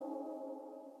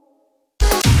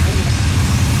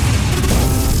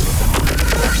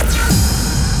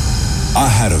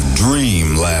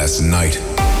dream last night.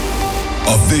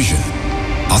 A vision.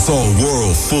 I saw a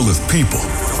world full of people.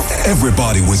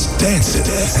 Everybody was dancing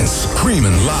and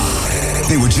screaming loud.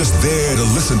 They were just there to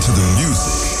listen to the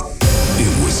music. It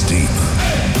was deep.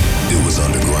 It was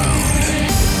underground.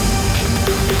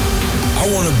 I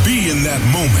want to be in that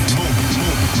moment.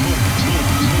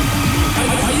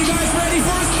 Are you guys ready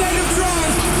for a state of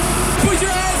trance? Put your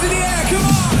hands in the air, come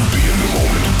on! Be in the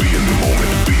moment, be in the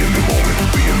moment, be in the moment,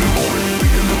 be in the moment, be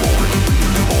in the moment.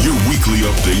 Your weekly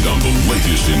update on the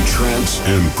latest in trance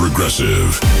and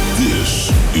progressive. This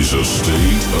is a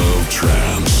State of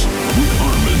Trance with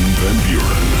Armin van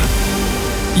Buuren.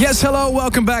 Yes, hello,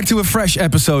 welcome back to a fresh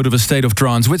episode of A State of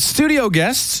Trance with studio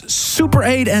guests Super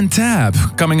 8 and Tab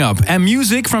coming up, and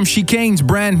music from Chicane's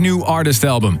brand new artist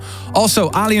album. Also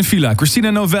Aly & Fila,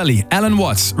 Christina Novelli, Alan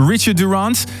Watts, Richard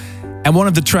Durant, and one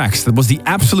of the tracks that was the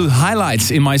absolute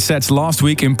highlights in my sets last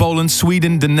week in Poland,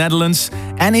 Sweden, the Netherlands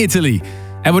and Italy.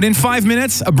 And within 5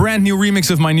 minutes, a brand new remix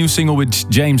of my new single with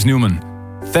James Newman,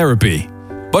 Therapy.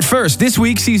 But first, this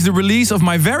week sees the release of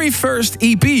my very first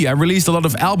EP. I released a lot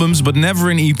of albums, but never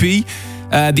an EP. The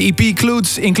EP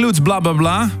includes Blah Blah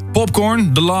Blah,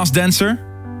 Popcorn, The Last Dancer,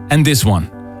 and this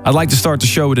one. I'd like to start the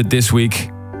show with it this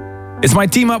week. It's my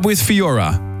team up with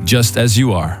Fiora, Just As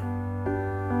You Are.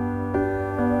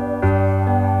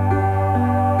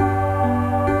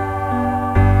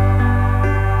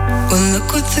 Well,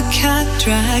 look what the cat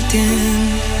dragged in.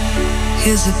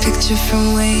 Here's a picture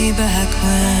from way back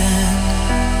when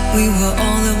we were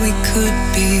all that we could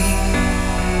be.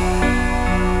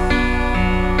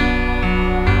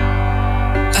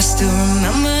 I still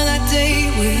remember that day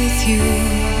with you,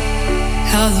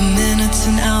 how the minutes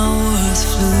and hours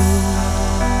flew,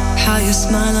 how your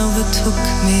smile overtook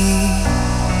me.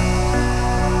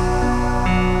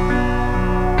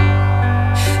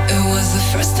 It was the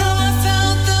first time I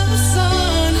felt the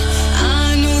sun.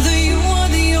 I knew that you were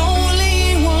the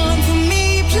only one for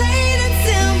me. Plain and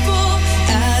simple,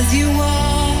 as you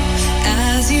are,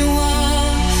 as you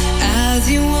are, as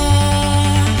you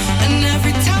are. And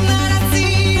every time that I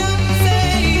see your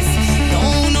face,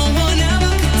 no one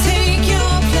ever could take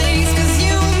your place, 'cause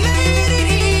you made it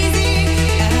easy.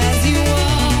 As you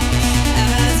are,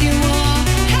 however you are,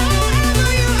 however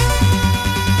you are,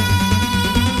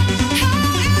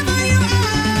 however you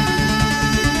are,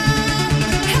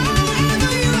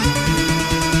 however you are,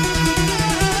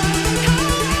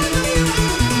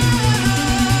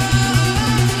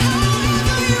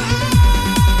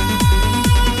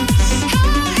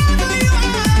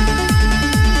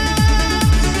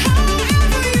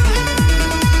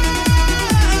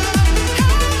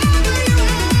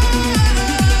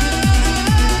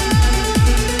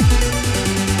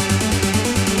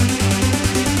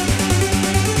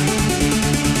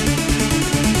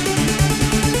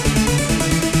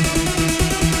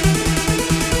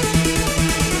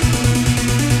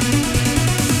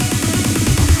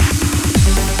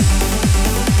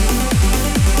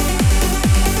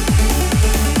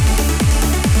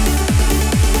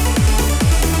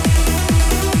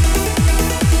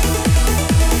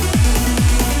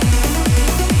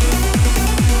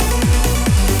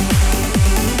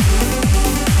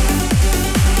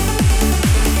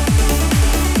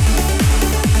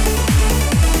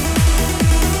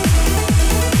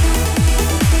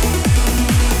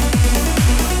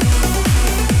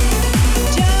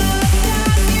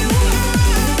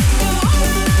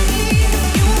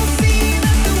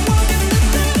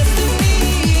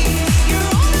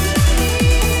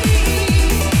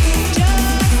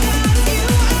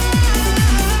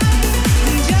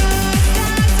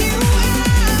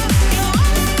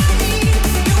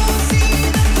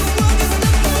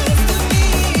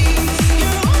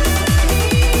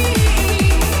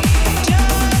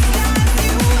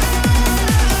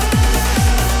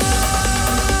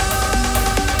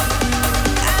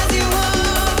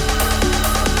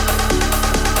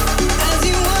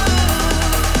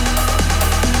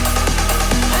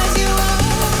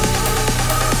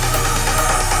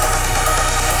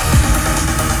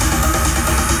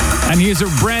 And here's a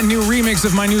brand new remix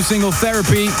of my new single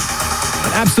Therapy.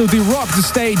 It absolutely rocked the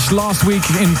stage last week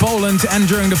in Poland and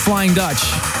during the Flying Dutch.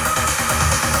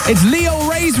 It's Leo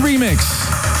Ray's remix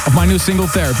of my new single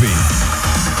Therapy.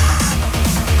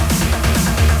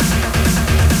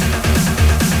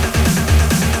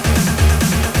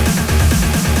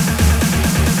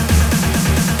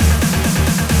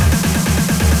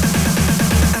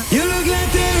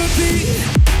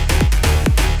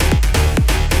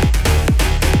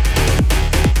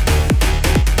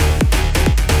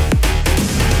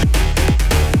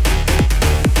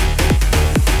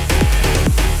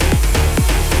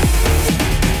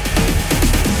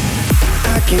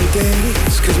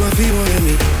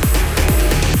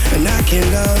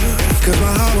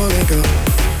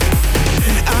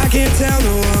 tell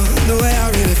no one the way I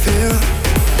really feel,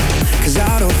 'cause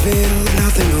I don't feel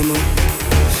nothing no more.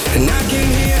 And I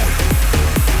came here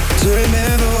to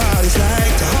remember what it's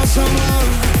like to hold someone.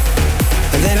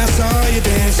 And then I saw you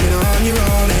dancing on your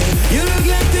own, and you look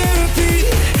like therapy,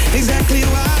 exactly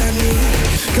what I need.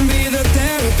 Can be the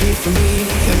therapy for me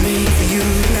and me for you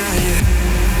now, yeah.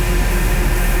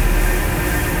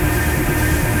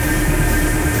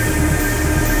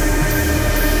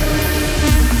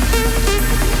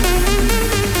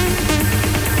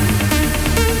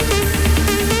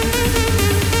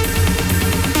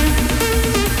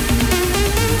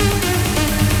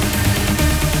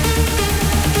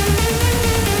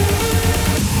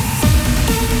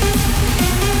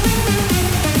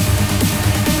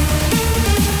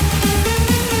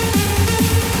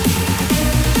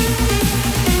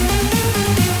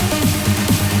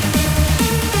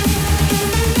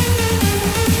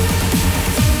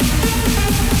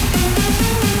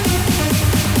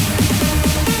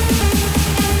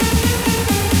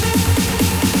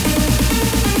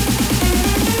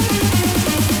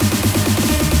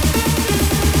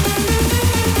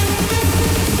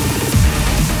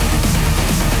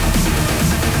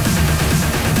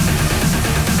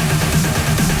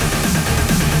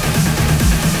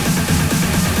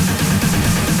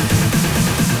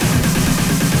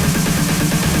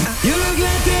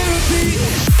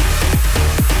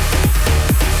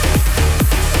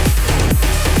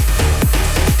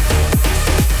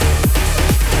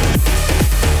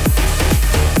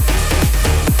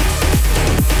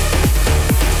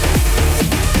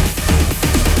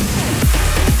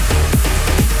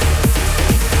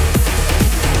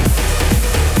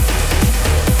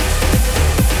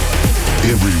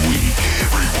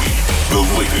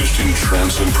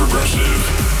 and progressive.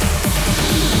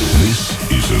 This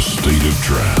is a state of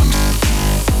trance.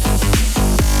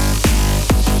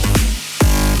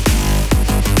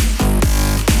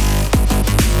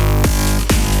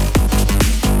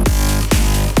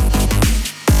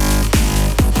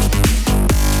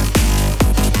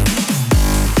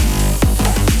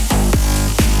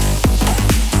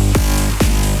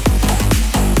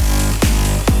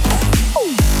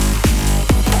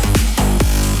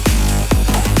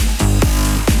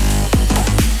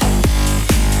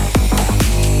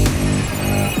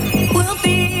 We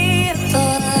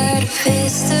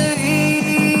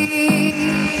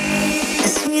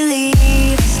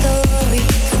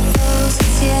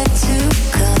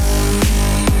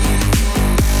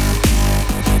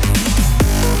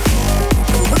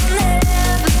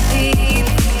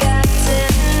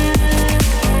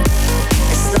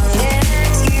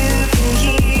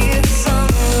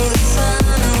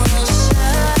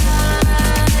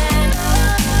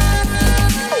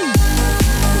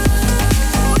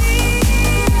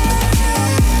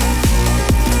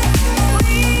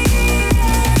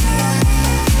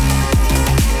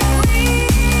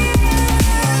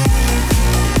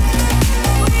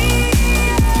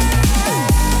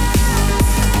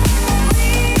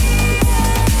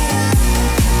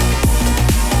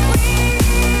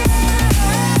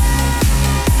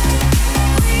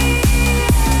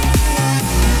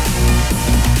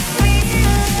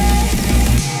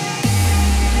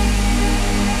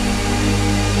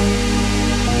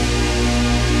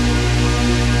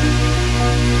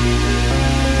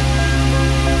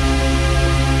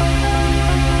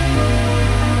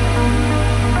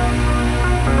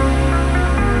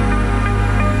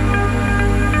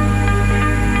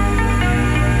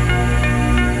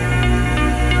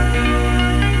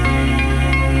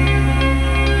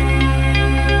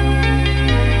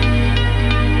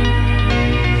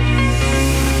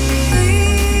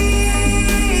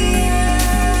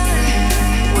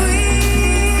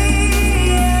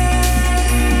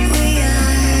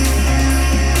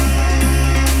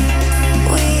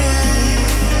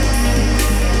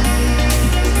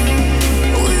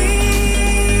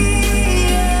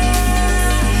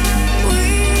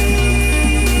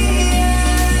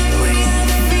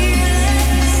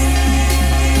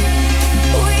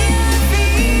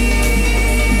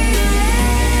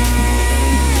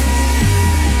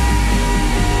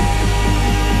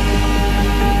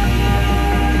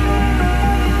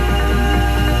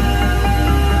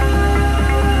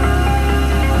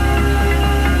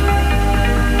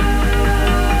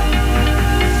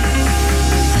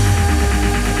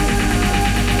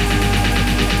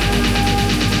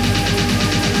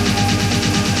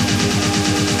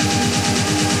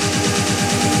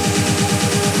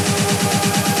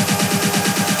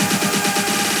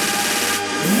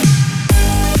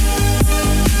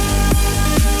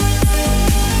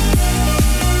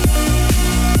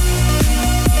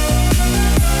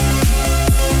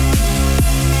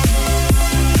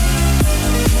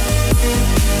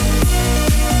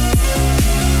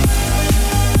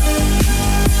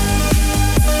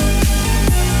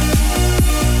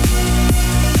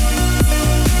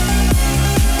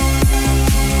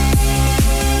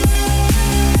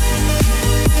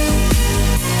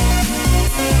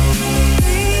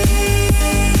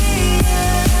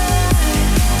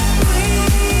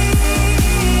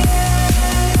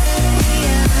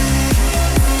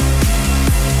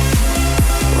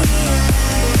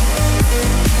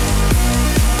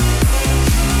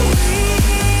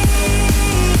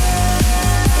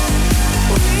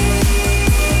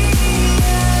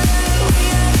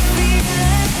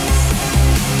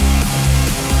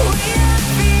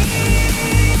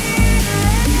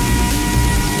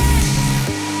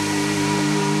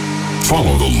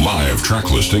Follow the live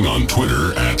track listing on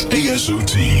Twitter at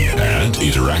ASOT and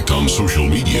interact on social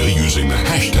media using the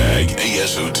hashtag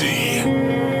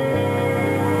ASOT.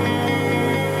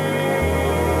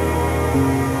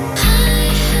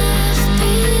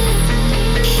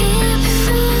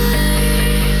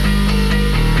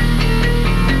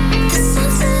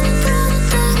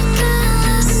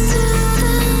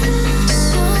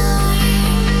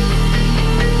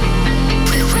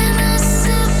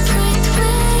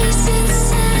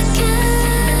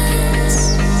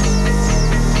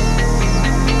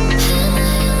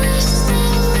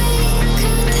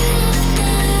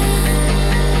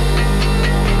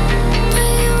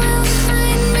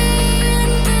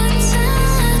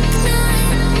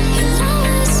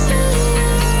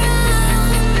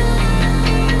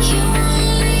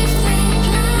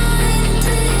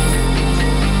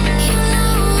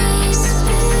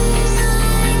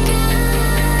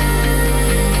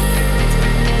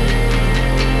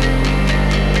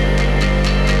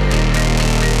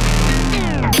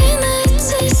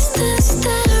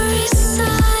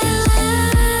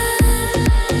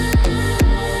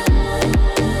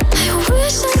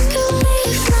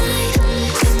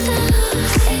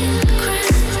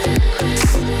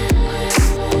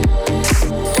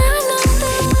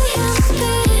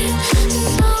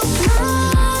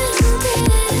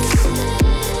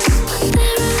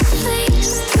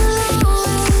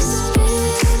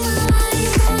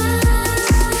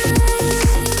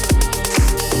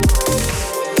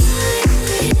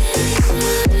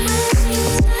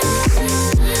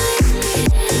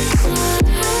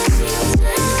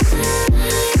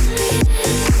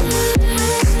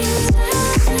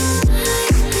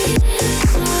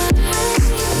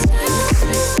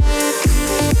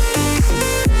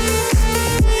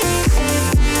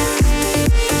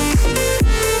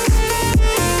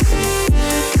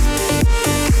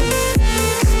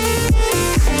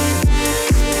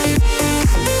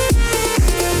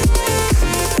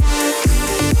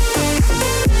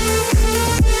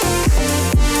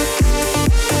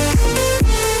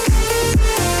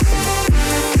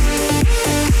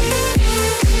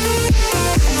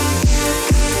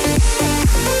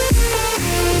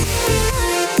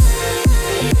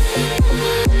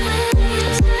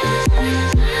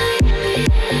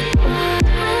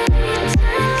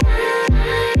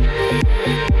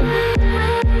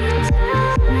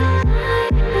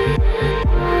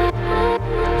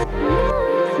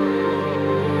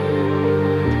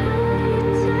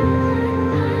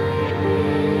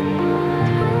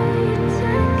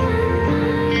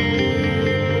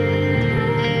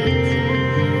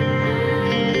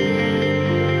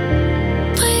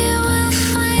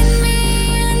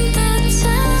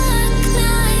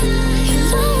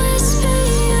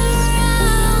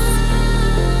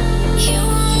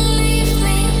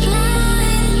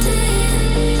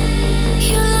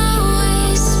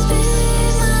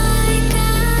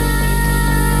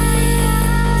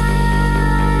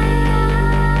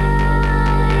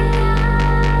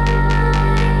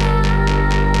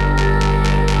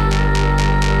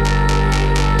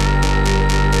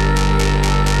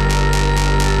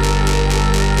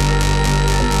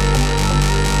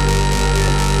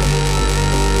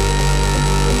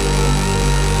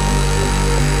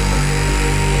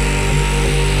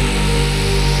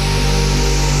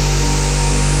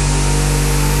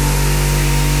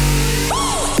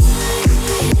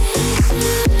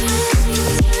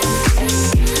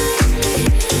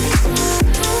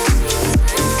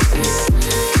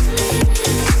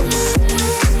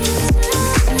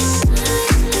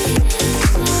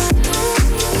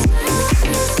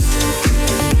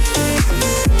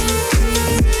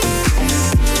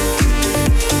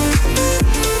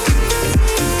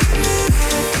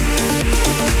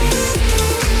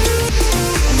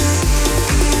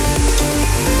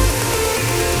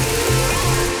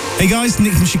 Hey guys,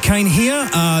 Nick from Chicane here.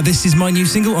 This is my new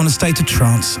single, On a State of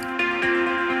Trance.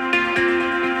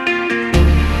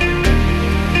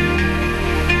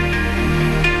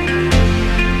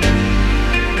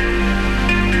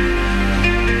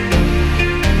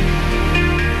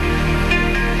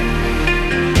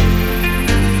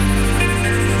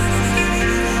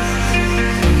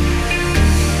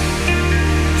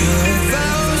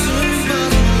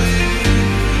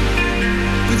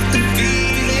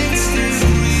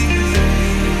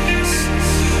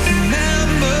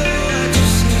 Remember what you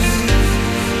said.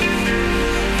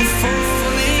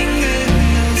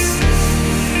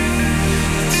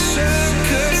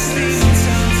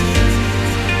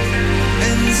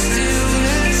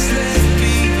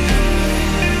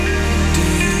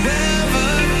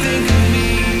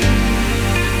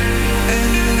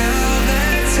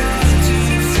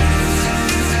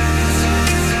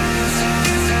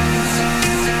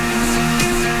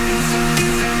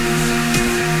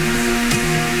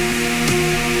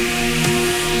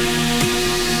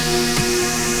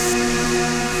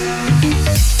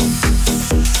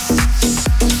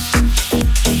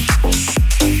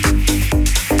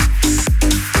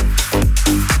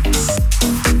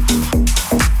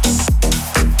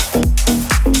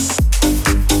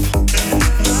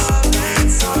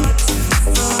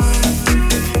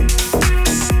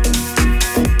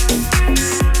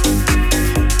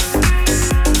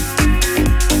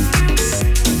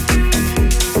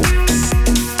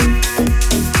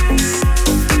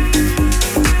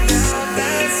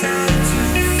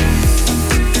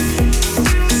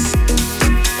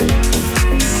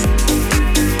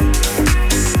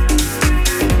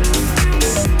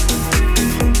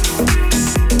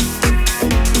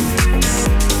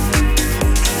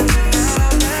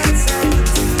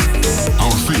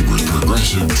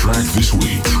 this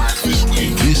week.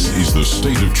 This is the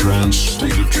State of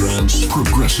Trance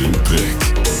Progressive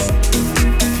Pick.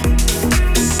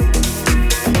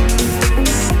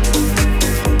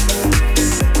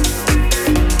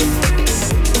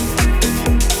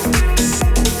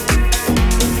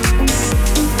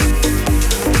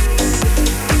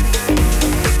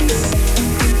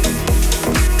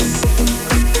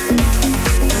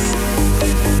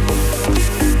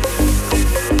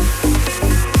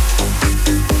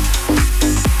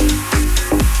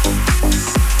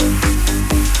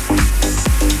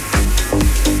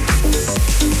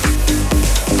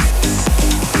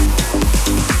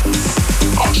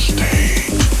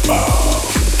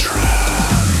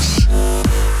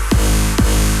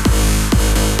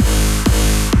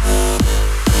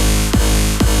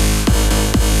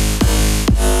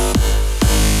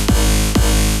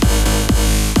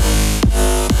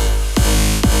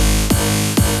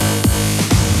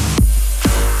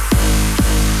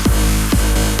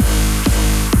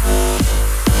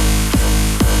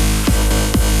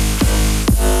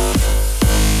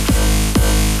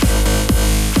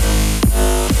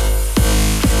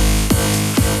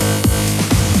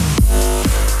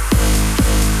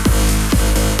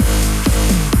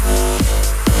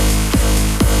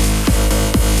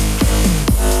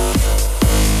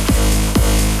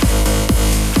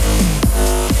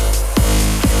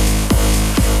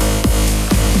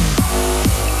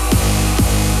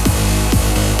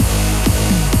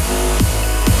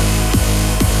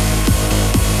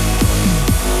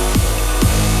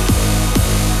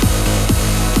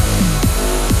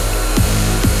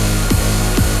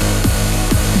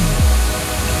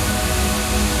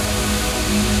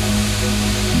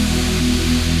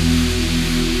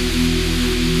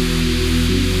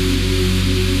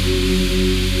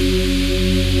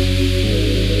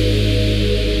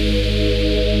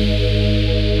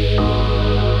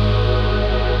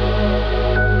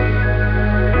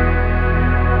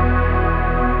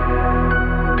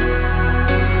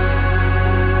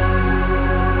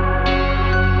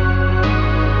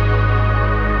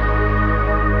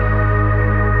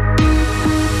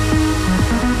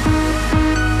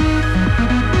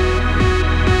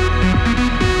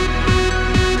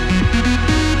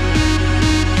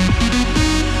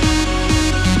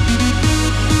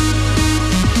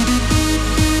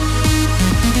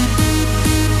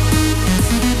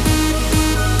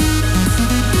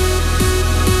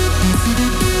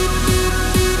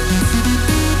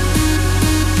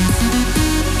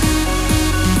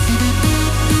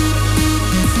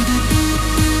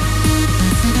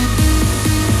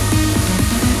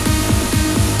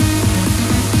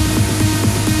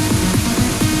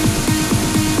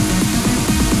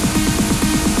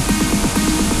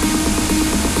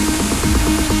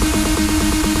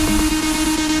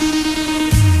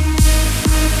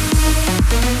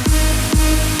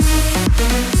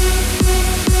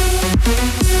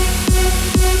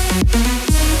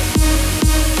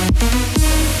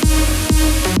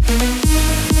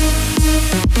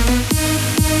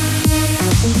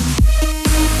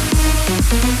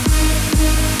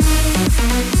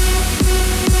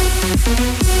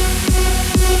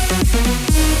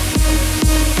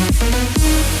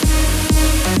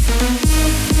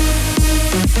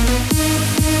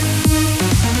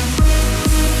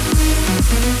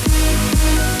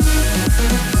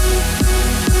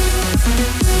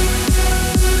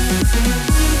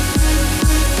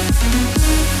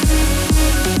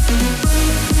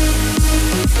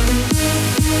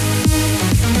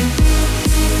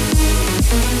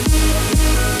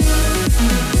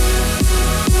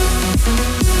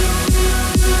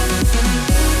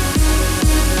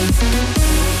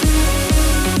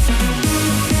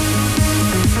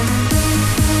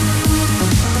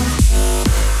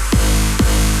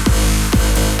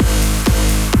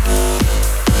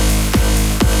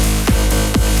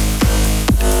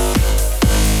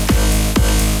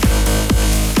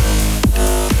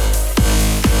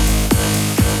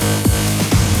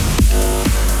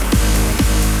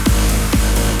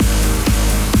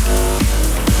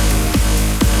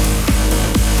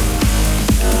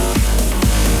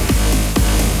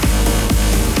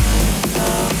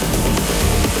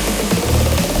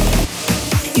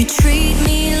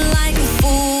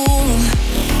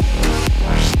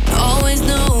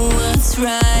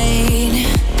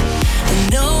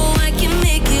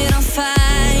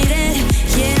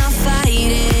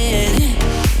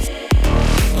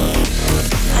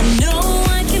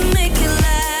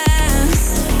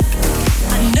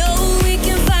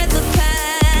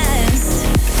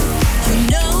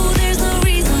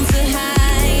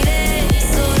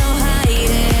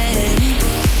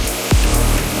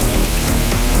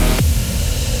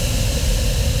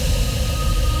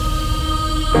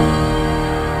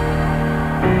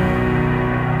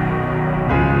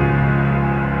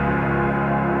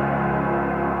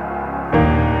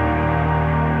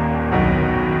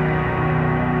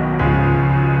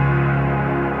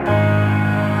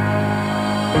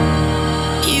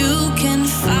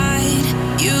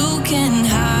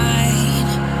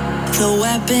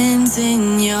 weapons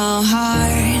in your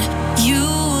heart, you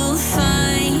will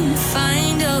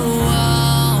find a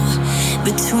wall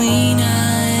between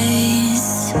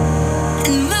us.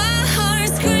 And my heart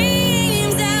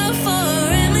screams out for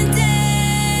remedy.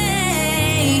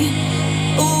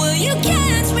 Will you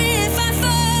catch me if I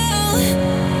fall?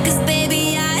 'Cause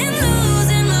baby, I am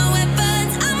losing my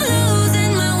weapons. I'm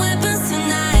losing my weapons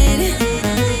tonight.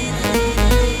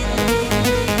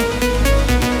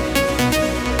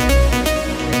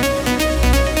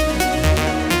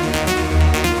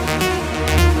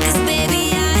 'Cause baby,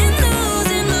 I am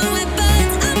losing my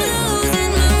weapons. I'm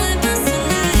losing my weapons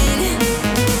tonight.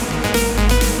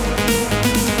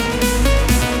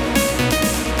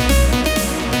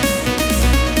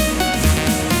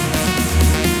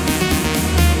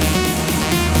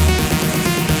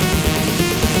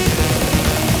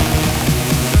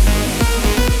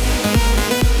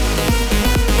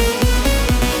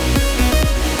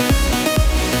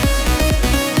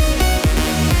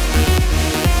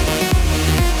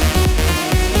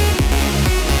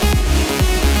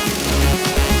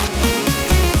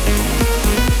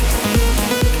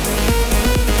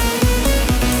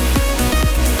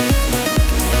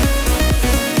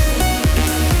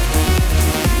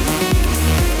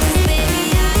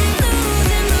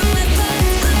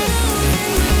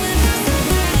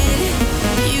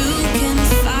 You can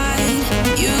fight,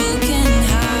 you can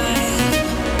hide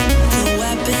the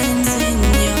weapons in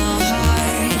your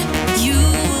heart. You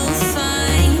will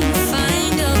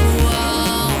find a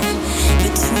wall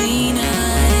between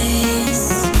us.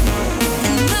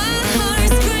 And my heart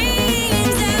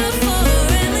screams out for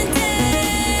remedy.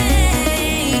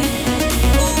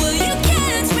 Will you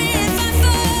catch me if I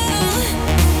fall?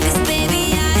 'Cause baby,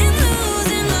 I am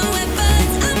losing my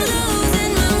weapons. I'm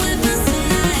losing my weapons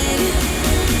tonight.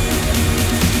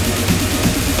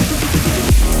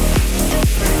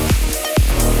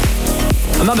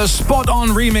 Another spot-on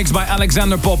remix by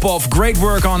Alexander Popov. Great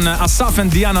work on Asaf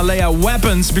and Diana Lea,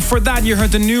 Weapons. Before that, you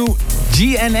heard the new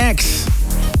GNX.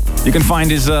 You can find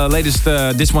this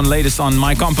latest on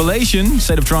my compilation,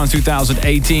 State of Trance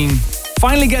 2018.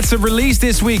 Finally gets a release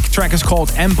this week. Track is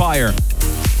called Empire.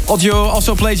 Audio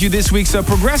also played you this week's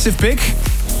progressive pick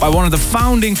by one of the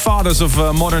founding fathers of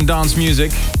modern dance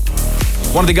music.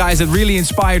 One of the guys that really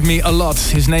inspired me a lot.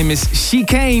 His name is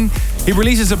Chicane. He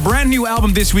releases a brand new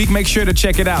album this week. Make sure to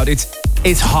check it out.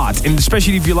 It's hot, and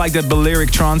especially if you like that Balearic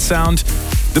trance sound.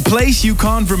 The Place You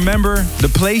Can't Remember, The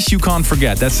Place You Can't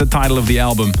Forget. That's the title of the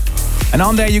album. And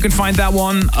on there you can find that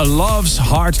one, A Love's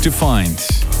Hard to Find.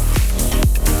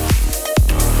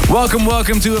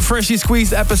 Welcome to a freshly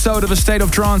squeezed episode of A State of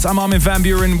Trance. I'm Armin van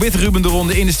Buuren with Ruben de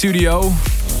Ronde in the studio.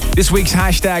 This week's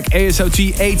hashtag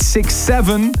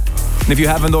ASOT867. And if you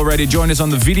haven't already, join us on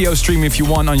the video stream if you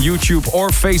want on YouTube or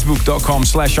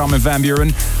Facebook.com/Armin van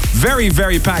Buuren. Very,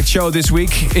 very packed show this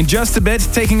week. In just a bit,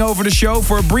 taking over the show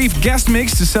for a brief guest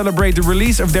mix to celebrate the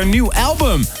release of their new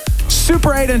album.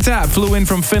 Super 8 and Tab flew in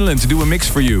from Finland to do a mix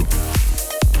for you.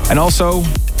 And also,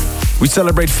 we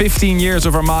celebrate 15 years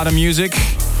of Armada music.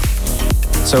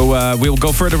 So we'll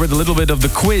go further with a little bit of the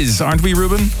quiz, aren't we,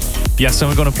 Ruben? Yes, and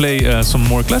we're going to play some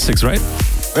more classics, right?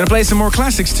 We're going to play some more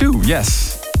classics too,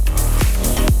 yes.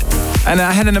 And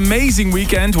I had an amazing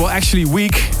weekend, well actually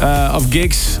week of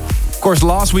gigs. Of course,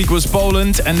 last week was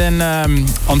Poland, and then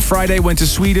on Friday went to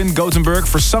Sweden, Gothenburg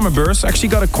for Summerburst. Actually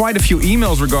got quite a few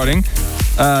emails regarding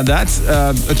that.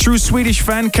 A true Swedish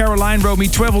fan, Caroline, wrote me,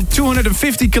 traveled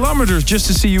 250 kilometers just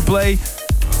to see you play.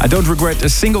 I don't regret a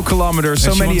single kilometer,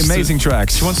 so many amazing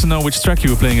tracks. She wants to know which track you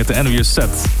were playing at the end of your set.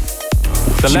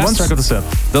 The last track of the set.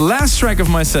 The last track of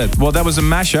my set. Well, that was a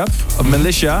mashup of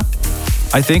Militia,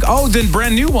 I think. Oh, the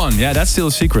brand new one. Yeah, that's still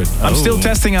a secret. I'm still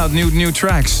testing out new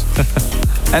tracks.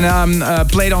 And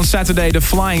played on Saturday the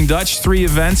Flying Dutch. 3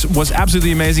 events. Was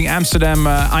absolutely amazing. Amsterdam,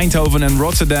 Eindhoven and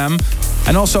Rotterdam.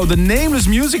 And also the Nameless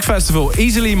Music Festival.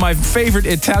 Easily my favorite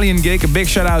Italian gig. A big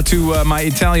shout out to my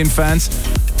Italian fans.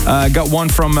 Got one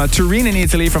from Turin in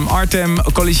Italy, from Artem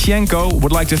Kolishenko.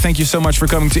 Would like to thank you so much for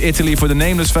coming to Italy for the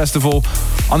Nameless Festival.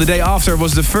 On the day after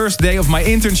was the first day of my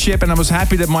internship, and I was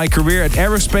happy that my career at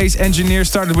aerospace engineer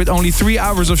started with only 3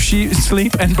 hours of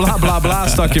sleep and blah blah blah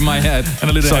stuck in my head. And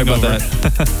a little Sorry hangover. about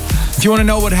that. If you want to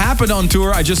know what happened on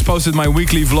tour, I just posted my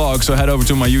weekly vlog, so head over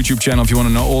to my YouTube channel if you want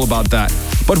to know all about that.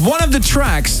 But one of the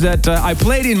tracks that I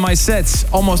played in my sets,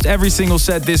 almost every single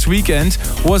set this weekend,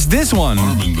 was this one.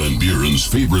 Armin van Buuren's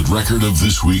favorite record of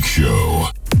this week's show.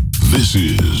 This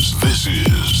is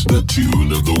the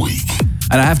tune of the week.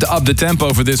 And I have to up the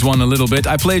tempo for this one a little bit.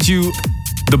 I played you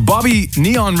the Bobby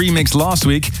Neon remix last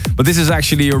week, but this is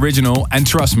actually original. And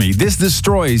trust me, this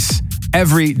destroys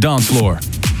every dance floor.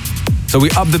 So we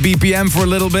up the BPM for a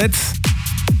little bit.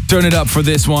 Turn it up for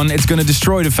this one. It's gonna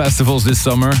destroy the festivals this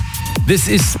summer. This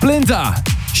is Splinter,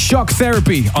 Shock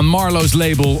Therapy on Marlowe's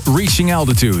label, Reaching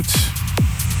Altitude.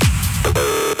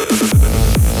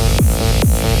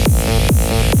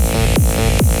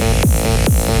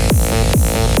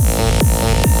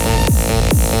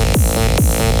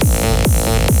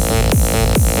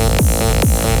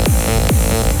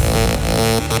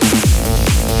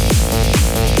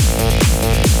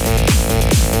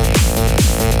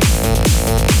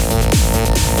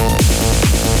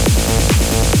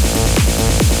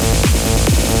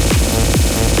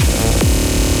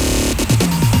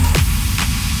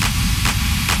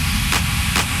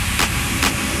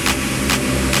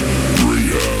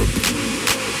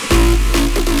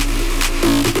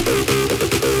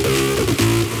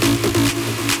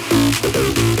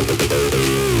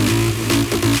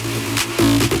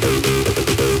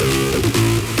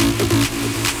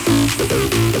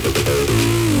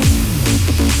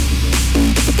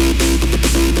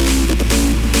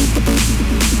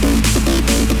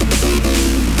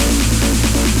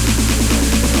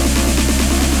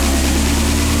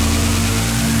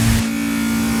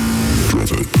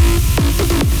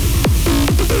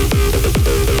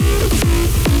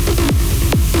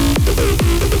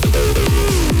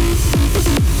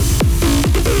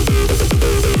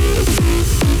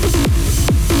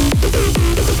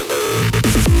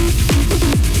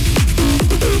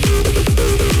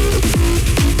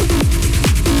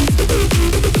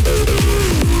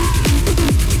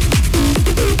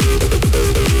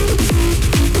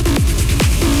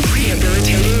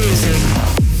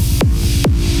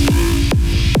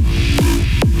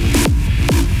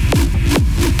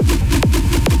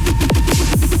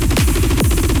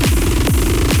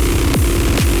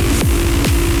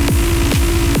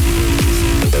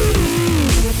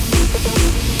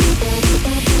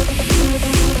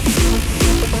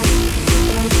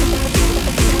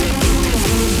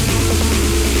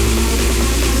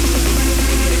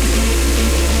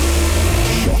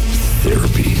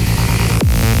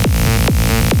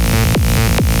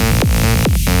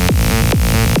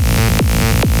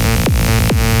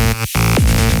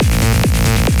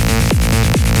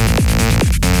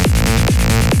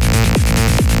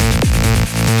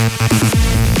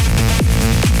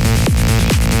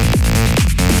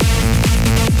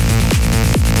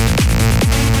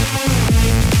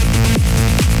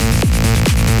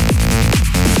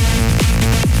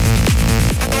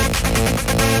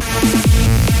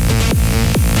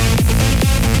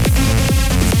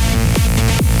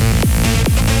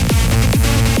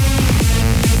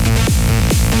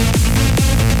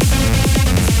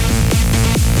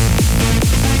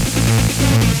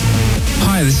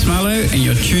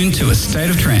 Tuned to a state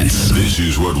of trance. This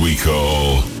is what we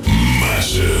call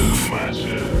massive.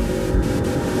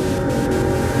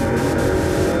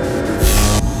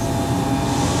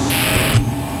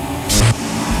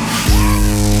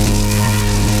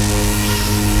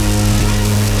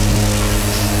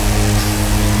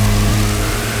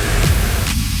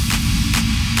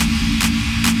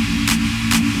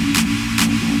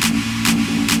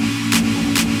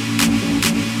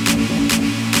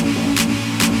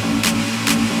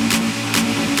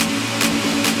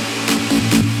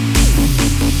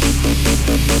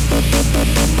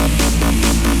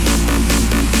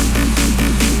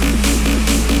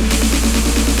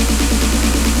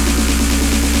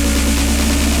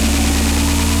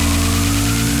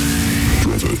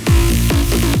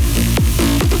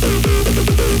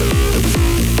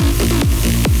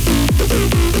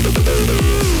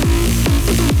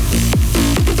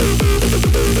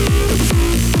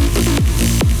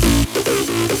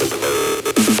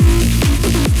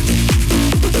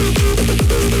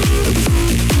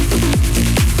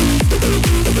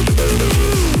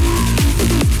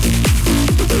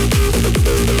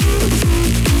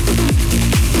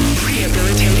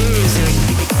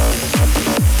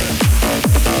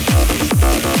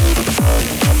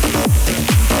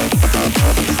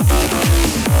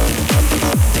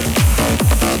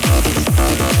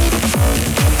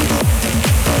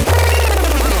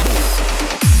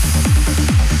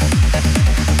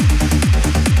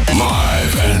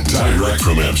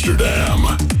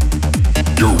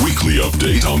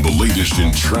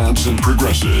 In trance and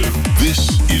progressive,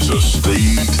 this is a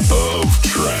state of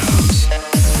trance.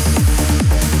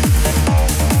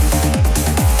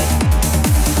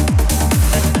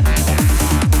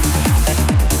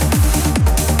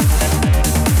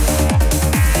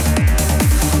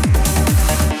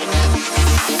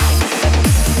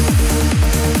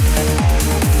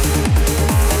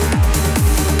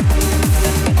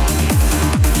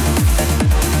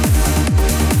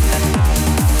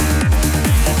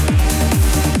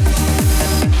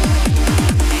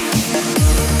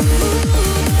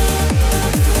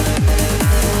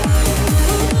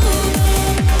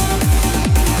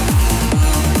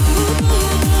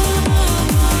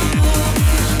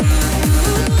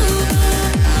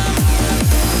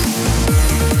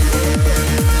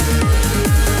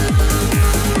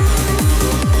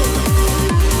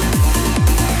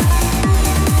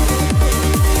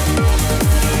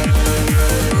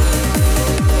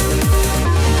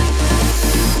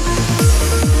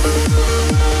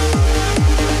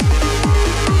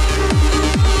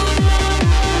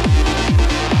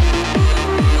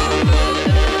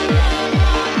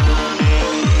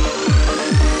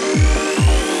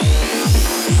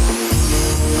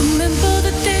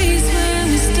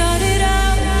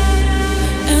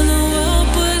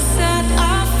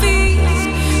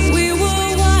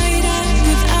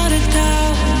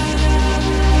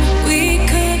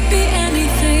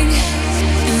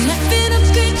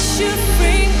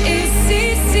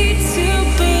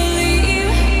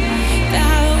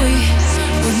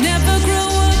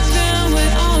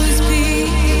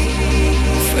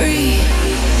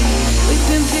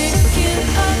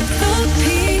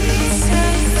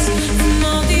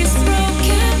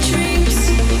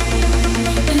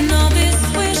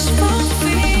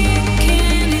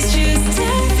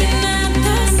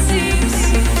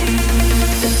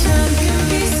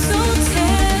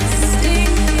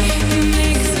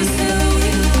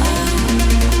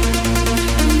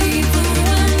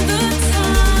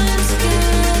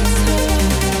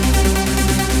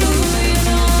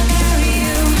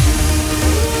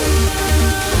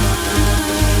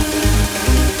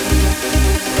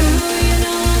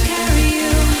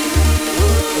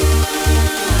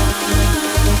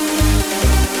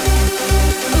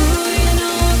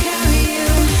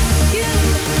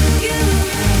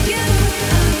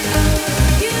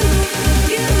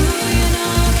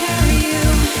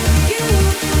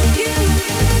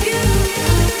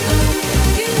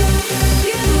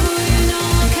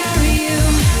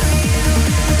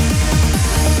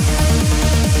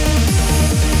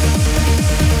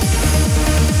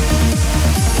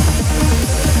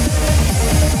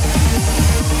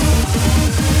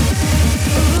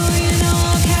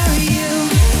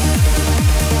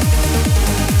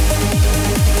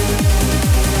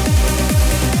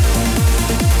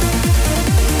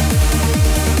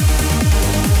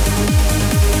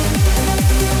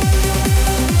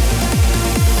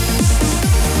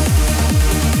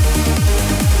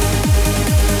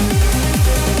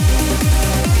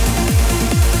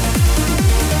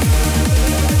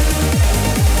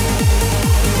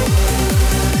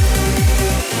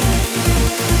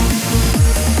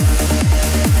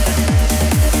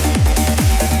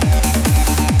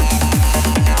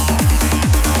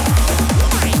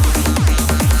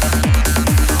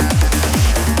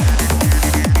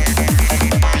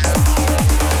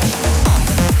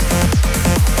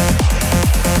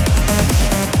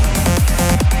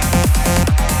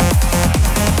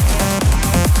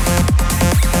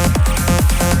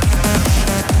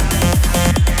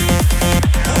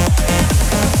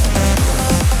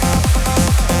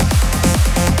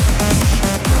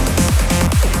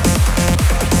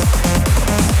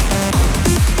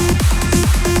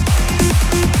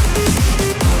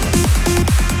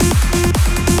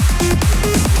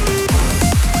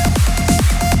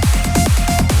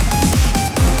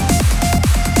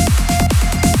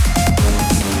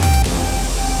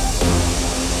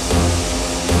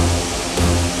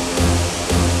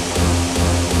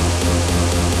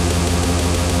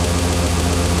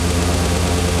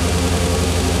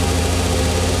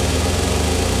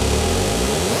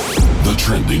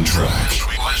 trending track.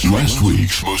 Last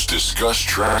week's most discussed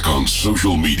track on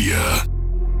social media.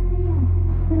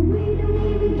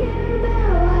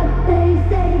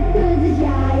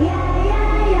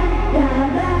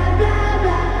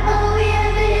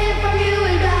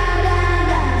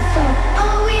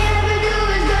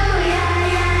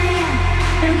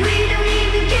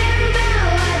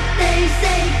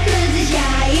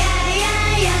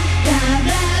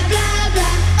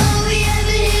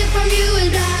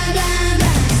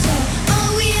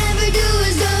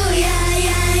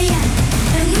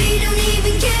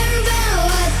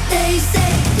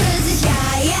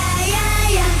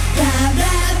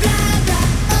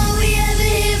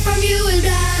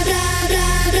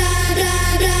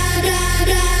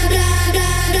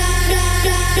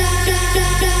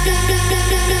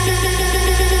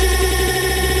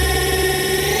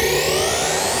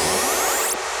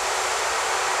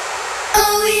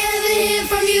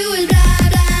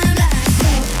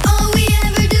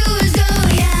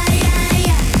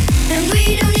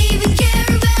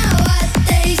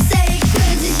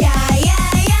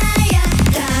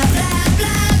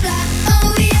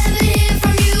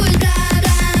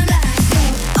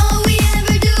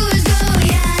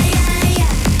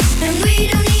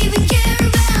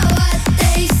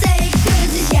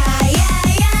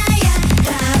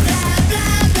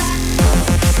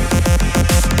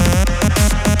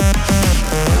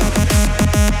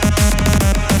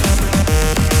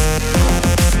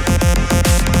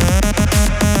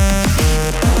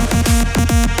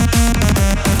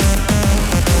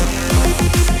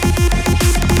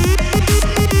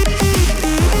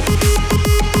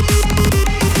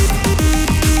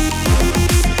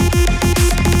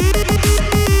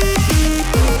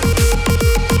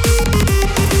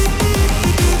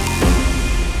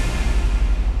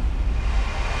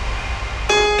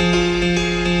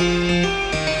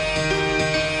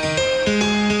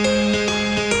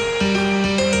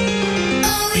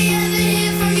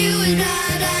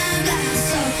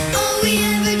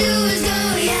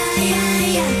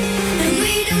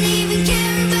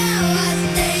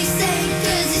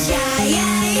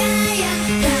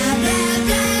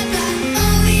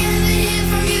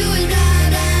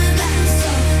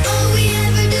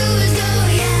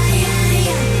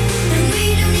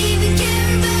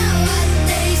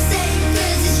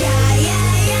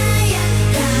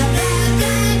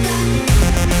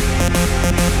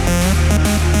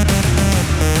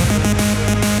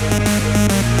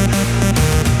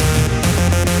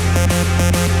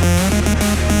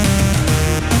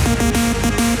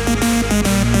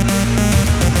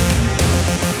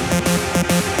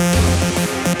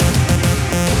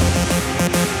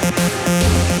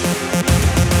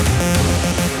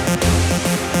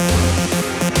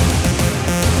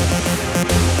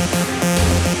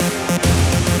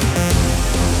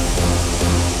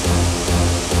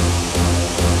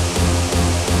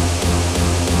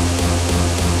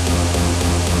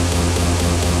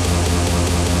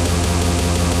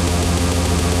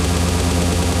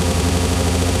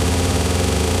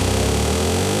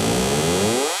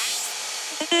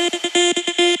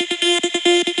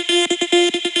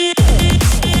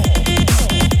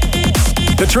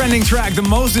 Trending track, the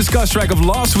most discussed track of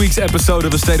last week's episode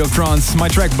of A State of Trance. My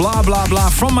track Blah Blah Blah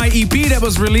from my EP that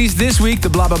was released this week, the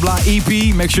Blah Blah Blah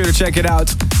EP. Make sure to check it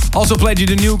out. Also played you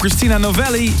the new Christina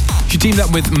Novelli. She teamed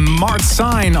up with Mart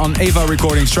Sign on Ava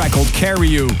Recordings track called Carry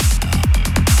You.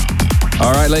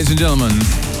 Alright, ladies and gentlemen.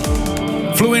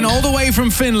 Flew in all the way from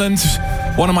Finland.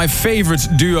 One of my favorite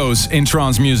duos in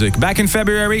trance music. Back in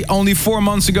February, only 4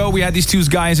 months ago, we had these two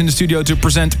guys in the studio to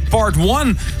present part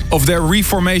 1 of their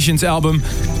Reformations album.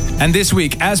 And this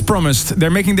week, as promised, they're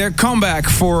making their comeback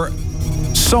for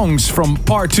songs from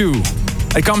part 2.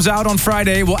 It comes out on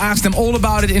Friday. We'll ask them all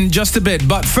about it in just a bit.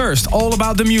 But first, all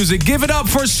about the music. Give it up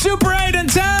for Super 8 and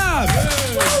Tab!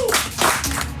 Yeah.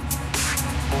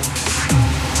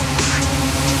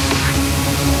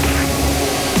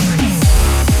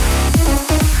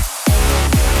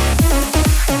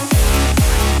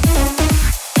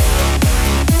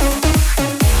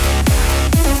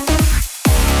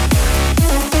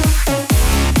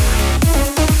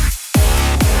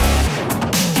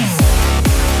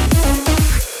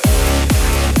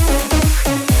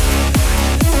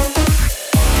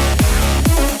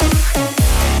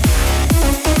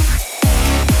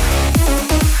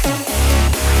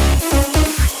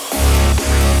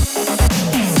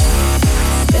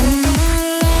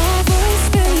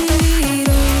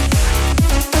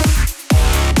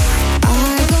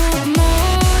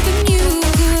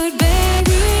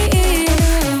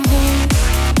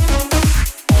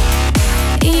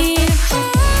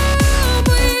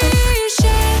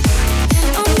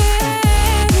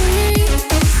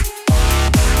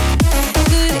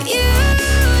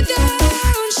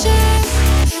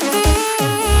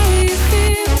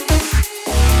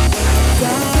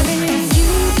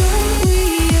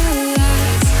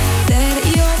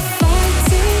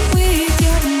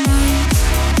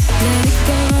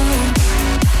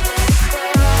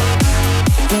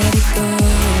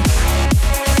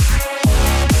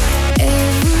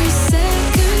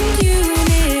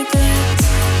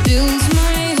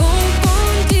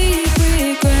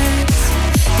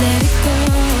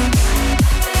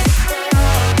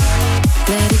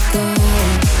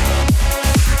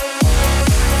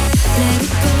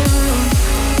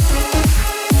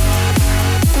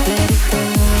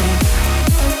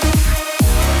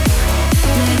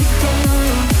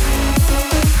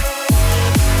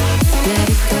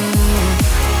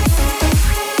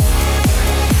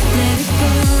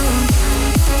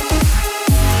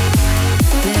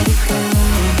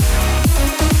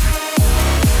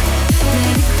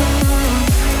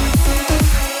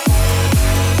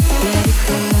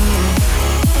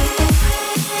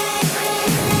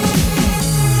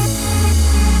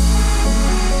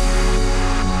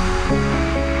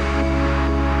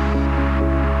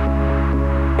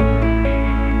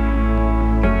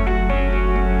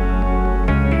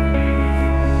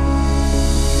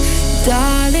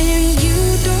 Darling,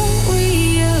 you don't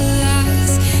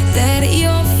realize that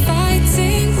you're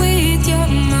fighting with your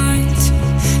mind.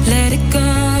 Let it go.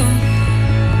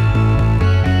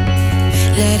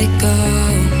 Let it go.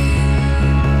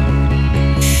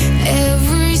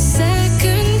 Every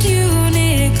second you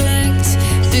neglect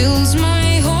fills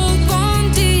my hope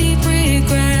on deep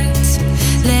regret.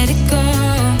 Let it go.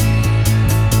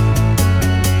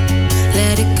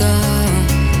 Let it go.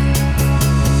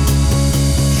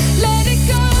 Let it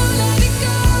go, let it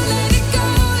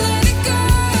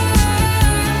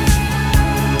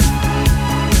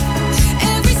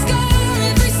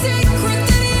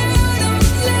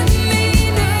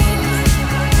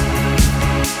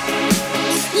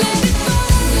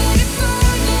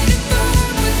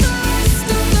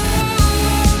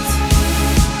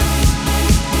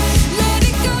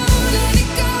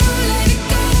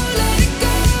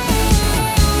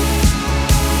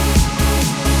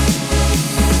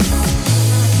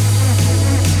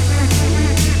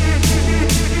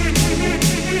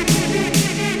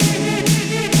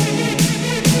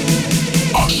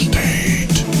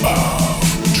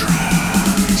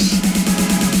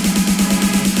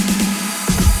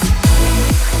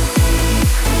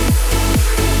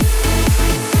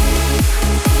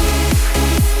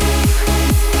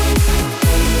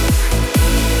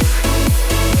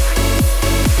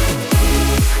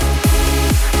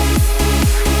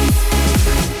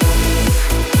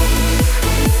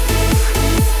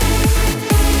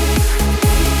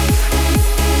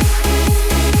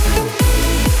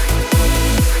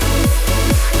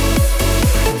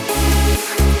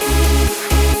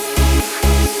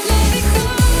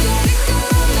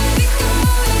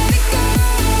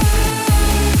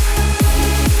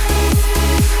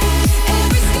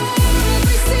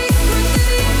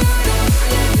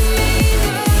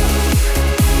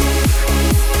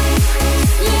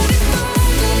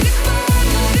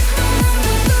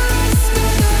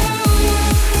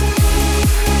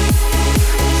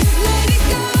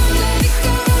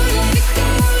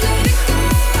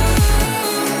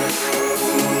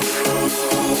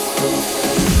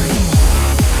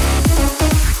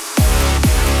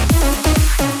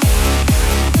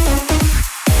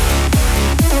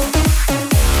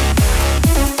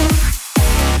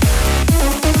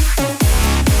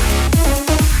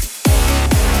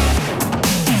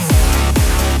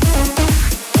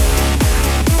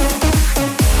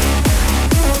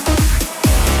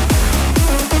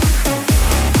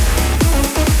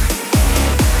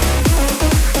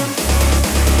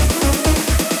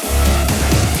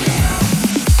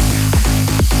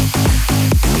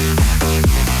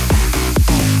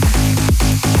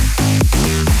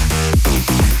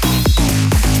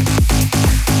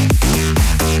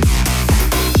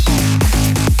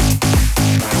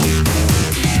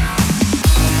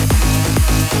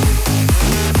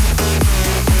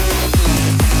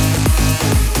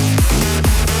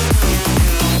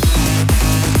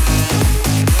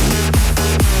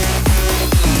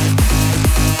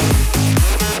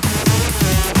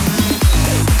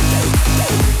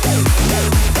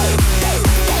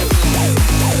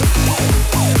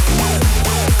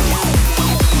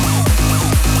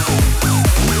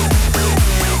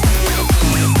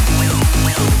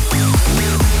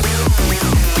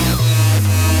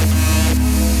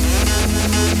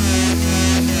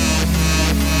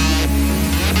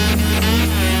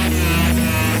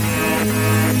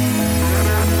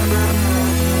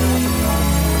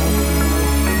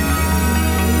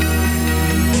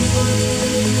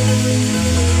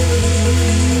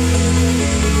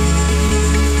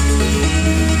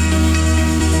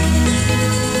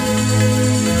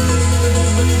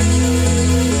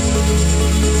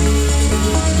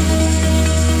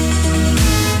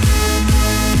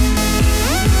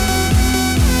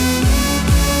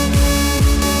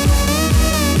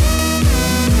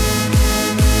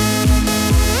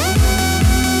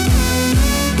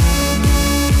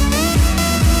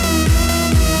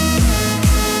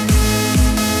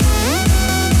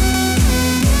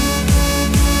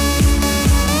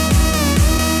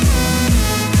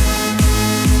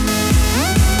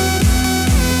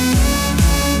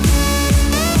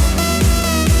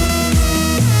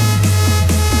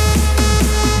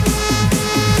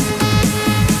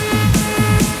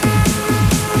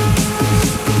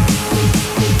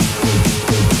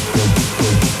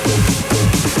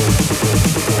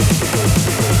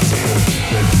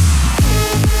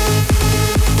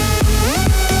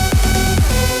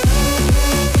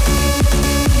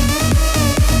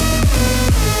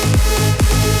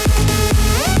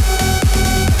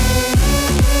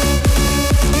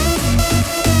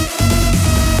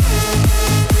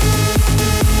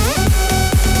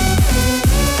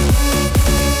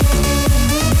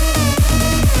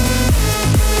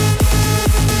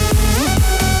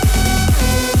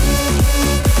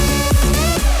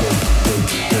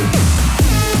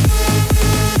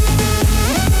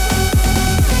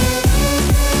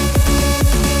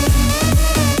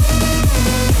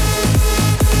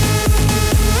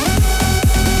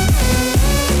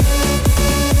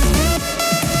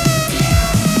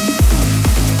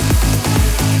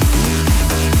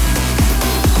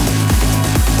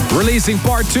Releasing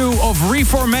part 2 of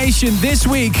Reformation this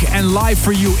week and live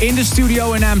for you in the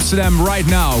studio in Amsterdam right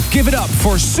now. Give it up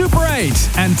for Super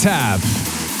 8 and Tab.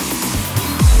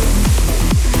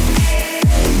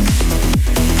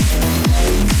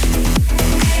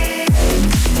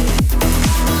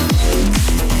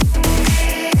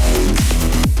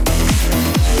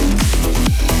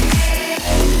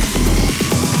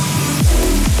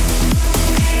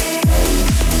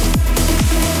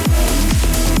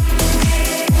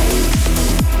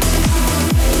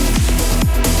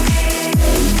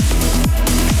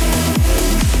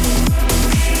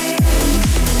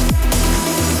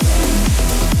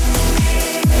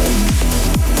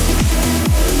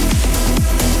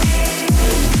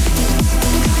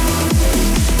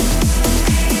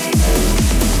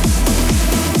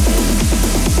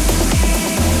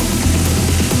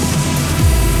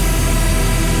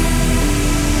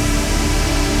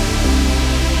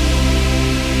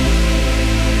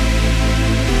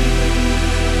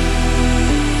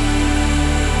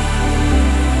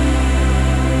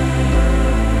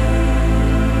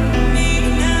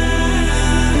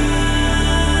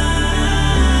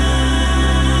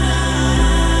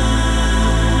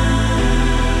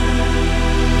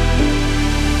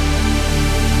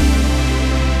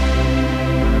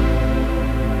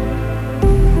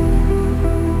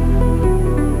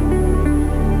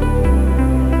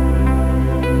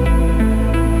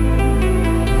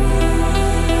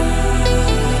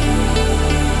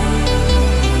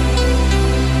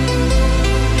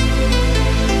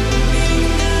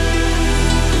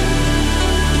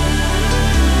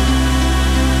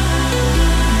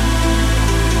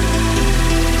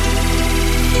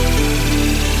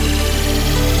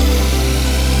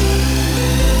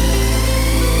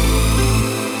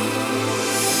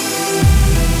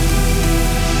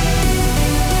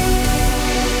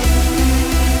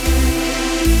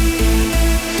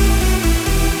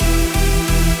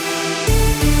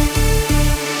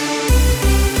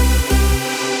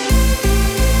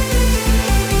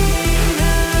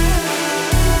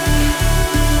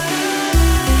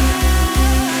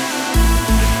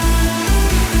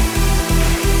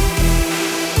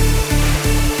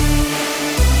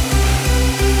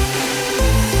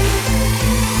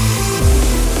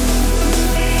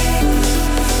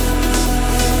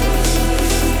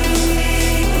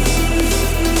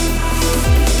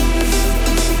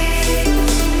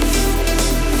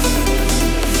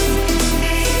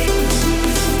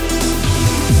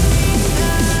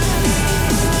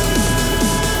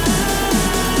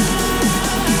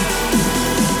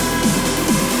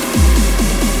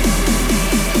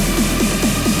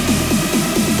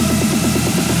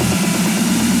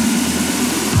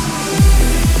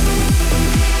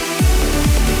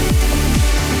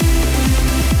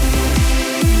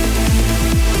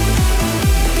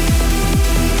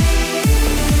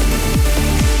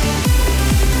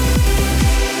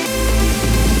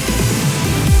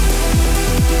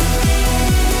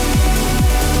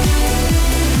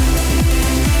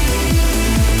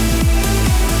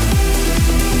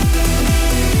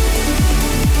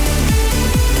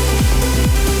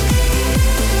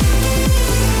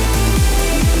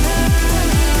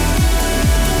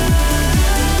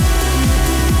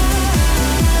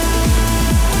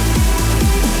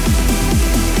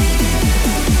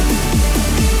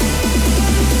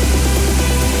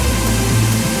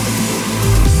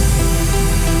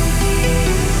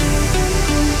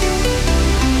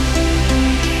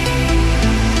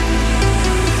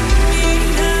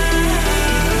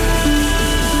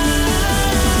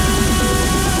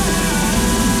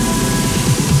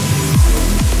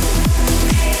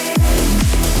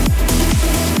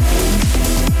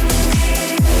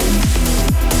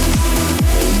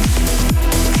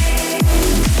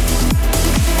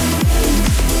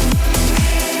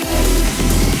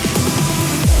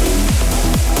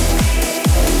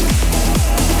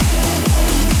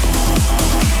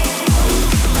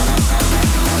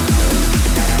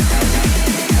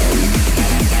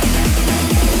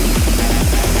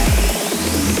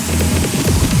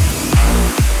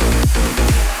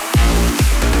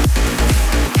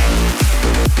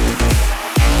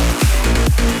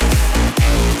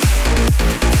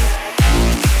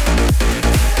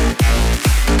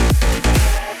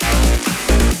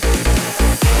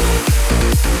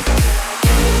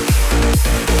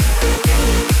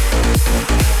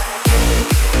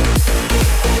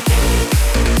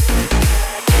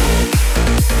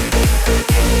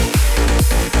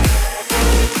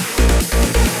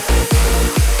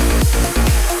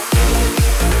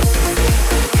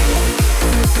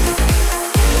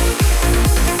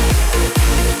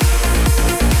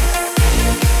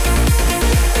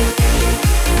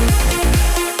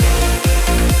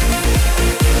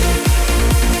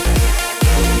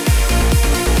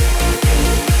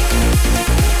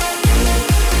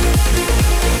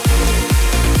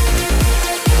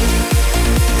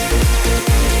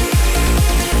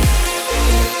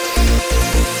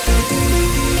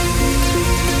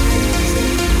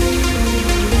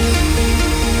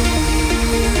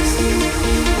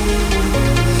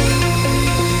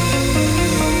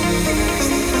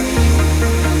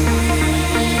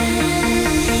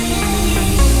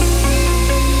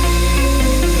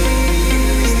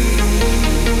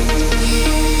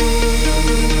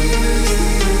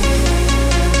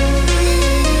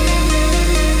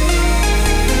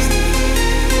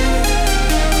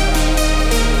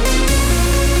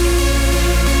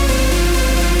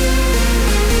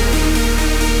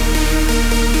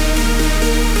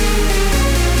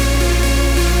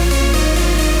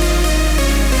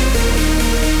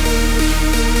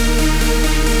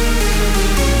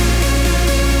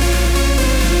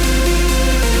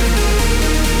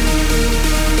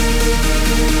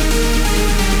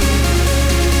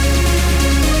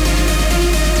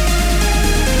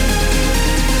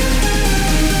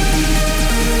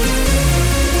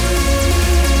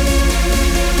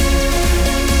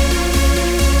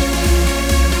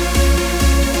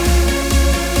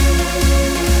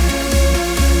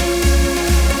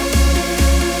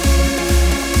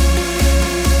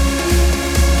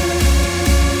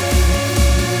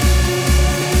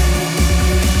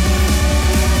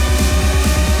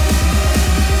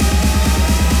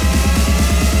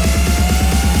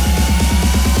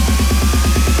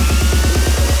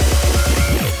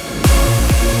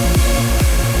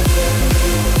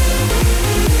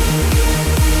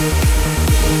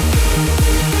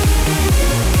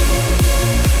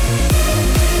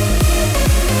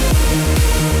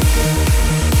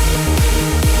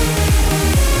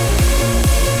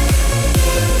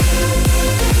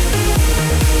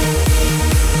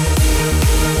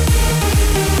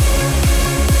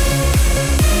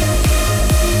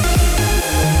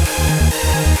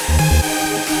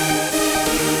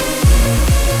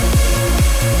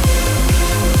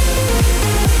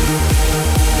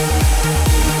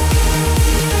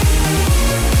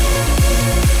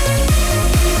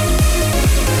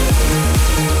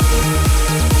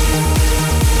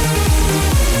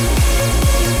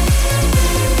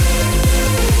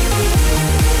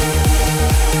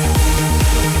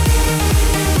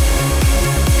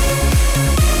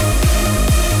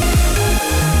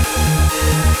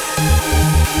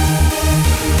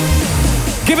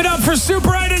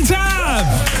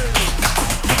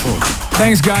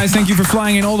 Thanks, guys. Thank you for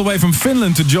flying in all the way from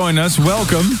Finland to join us.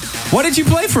 Welcome. What did you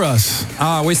play for us?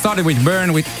 We started with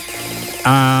Burn,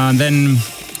 then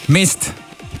Mist,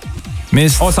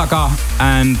 Osaka,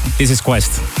 and This Is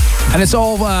Quest. And it's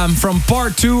all from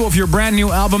part 2 of your brand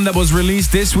new album that was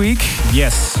released this week.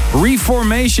 Yes.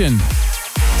 Reformation.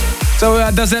 So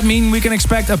does that mean we can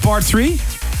expect a part 3?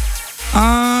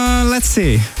 Let's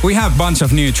see. We have a bunch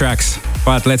of new tracks,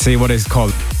 but let's see what it's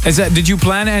called. Did you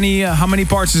plan any, how many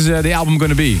parts is the album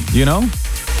going to be, you know?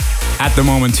 At the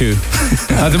moment, 2.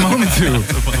 At the moment, 2.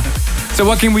 So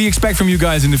what can we expect from you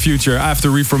guys in the future after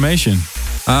Reformation?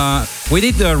 We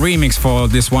did the remix for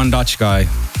this one Dutch guy.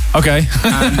 Okay.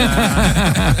 And,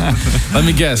 let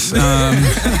me guess.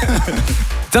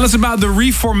 Tell us about the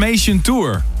Reformation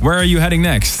tour. Where are you heading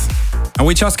next? And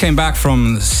we just came back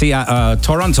from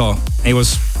Toronto. It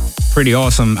was pretty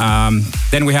awesome.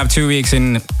 Then we have 2 weeks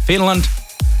in Finland.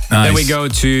 Nice. Then we go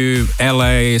to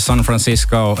LA, San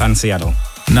Francisco, and Seattle.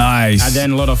 Nice. And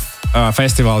then a lot of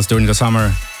festivals during the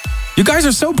summer. You guys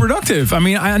are so productive. I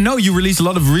mean, I know you released a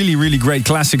lot of really, really great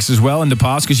classics as well in the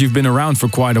past because you've been around for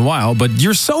quite a while. But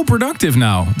you're so productive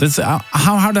now. That's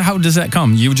how does that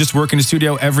come? You just work in the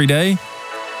studio every day?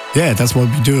 Yeah, that's what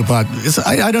we do. But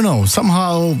I don't know.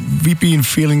 Somehow we've been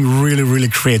feeling really, really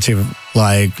creative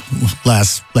like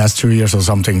last 2 years or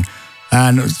something.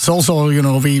 And it's also, you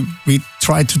know, we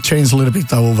try to change a little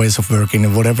bit our ways of working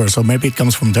and whatever. So maybe it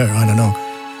comes from there. I don't know.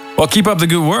 Well, keep up the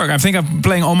good work. I think I'm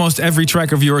playing almost every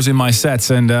track of yours in my sets.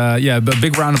 And a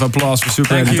big round of applause for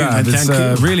Super 8 and Tab.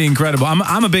 It's really incredible.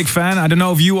 I'm a big fan. I don't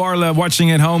know if you are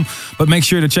watching at home, but make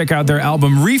sure to check out their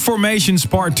album. Reformations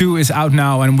Part 2 is out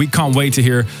now, and we can't wait to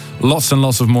hear lots and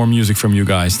lots of more music from you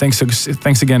guys.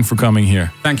 Thanks again for coming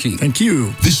here. Thank you. Thank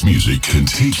you. This music can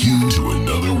take you to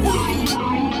another world.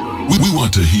 We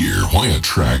want to hear why a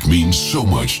track means so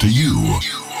much to you.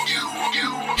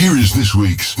 Here is this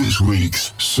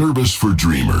week's Service for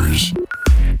Dreamers.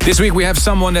 This week we have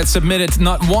someone that submitted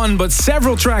not one but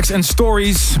several tracks and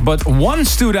stories, but one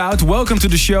stood out. Welcome to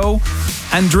the show,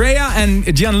 Andrea and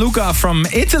Gianluca from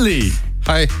Italy.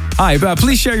 Hi. Hi,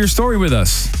 please share your story with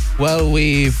us. Well,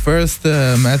 we first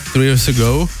met 3 years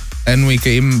ago, and we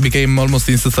became almost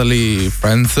instantly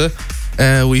friends.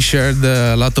 We shared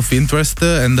a lot of interest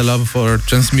and the love for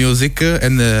trance music,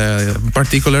 and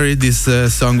particularly this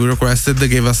song we requested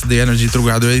gave us the energy to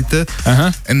graduate.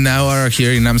 And now are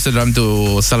here in Amsterdam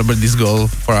to celebrate this goal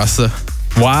for us.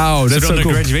 Wow, that's so on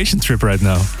cool. a graduation trip right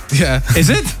now. Yeah. Is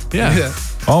it? Yeah.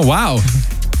 Oh, wow.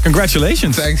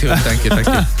 Congratulations. Thank you.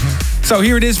 So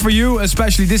here it is for you,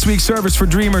 especially this week's Service for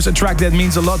Dreamers, a track that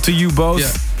means a lot to you both.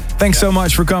 Yeah. Thanks so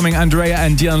much for coming, Andrea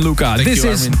and Gianluca. This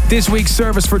is this week's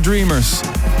Service for Dreamers.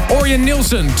 Orion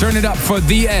Nilsson, turn it up for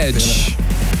The Edge.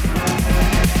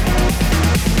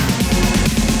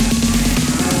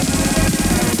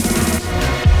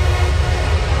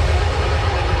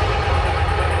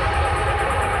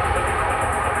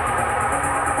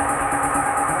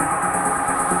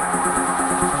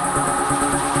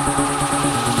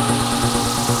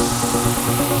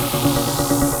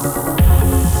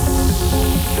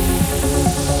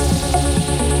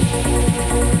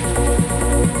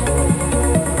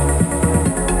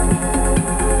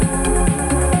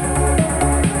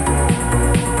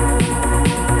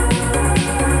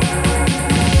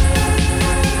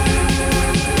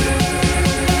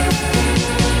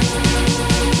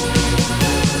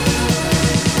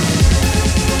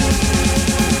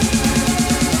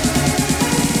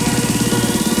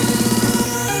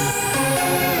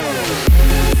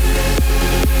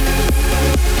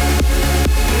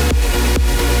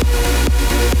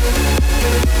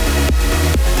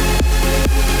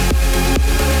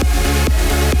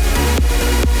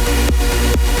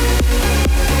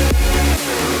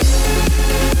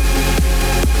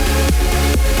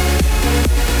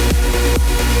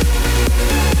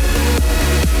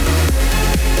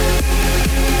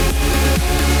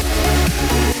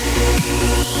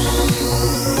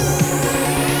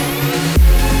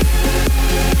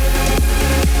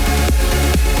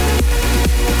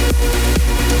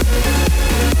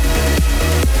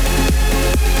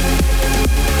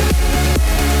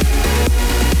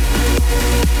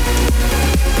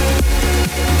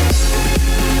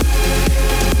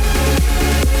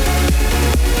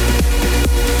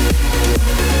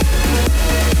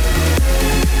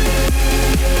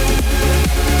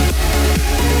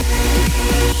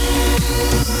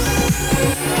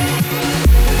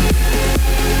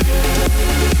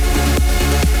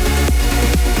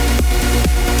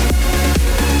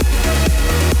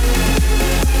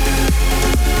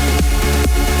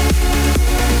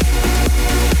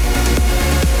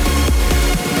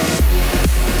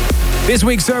 This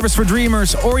week's Service for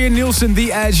Dreamers, Orion Nielsen,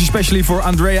 The Edge, especially for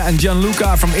Andrea and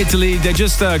Gianluca from Italy. They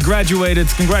just graduated.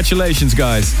 Congratulations,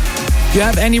 guys. If you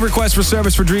have any requests for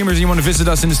Service for Dreamers and you want to visit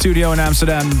us in the studio in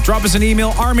Amsterdam, drop us an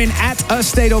email,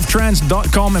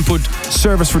 armin@astateoftrance.com, and put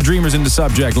Service for Dreamers in the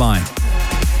subject line.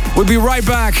 We'll be right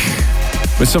back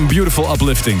with some beautiful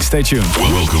uplifting. Stay tuned.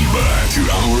 Welcome back to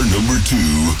hour number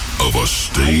 2 of A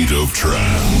State of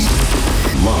Trance.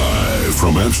 Live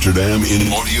from Amsterdam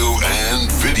in audio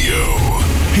and video.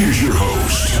 Here's your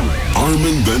host,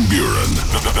 Armin van Buuren.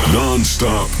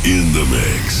 Non-stop in the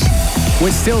mix.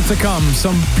 With still to come,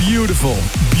 some beautiful,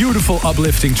 beautiful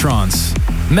uplifting trance.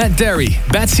 Matt Derry,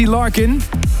 Betsy Larkin,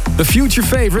 The Future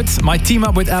Favorite, my team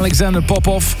up with Alexander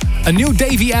Popov, a new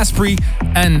Davey Asprey,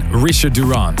 and Richard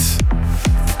Durant.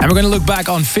 And we're going to look back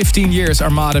on 15 years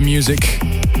Armada music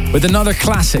with another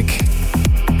classic.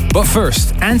 But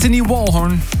first, Anthony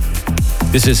Walhorn.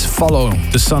 This is Follow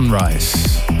the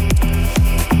Sunrise.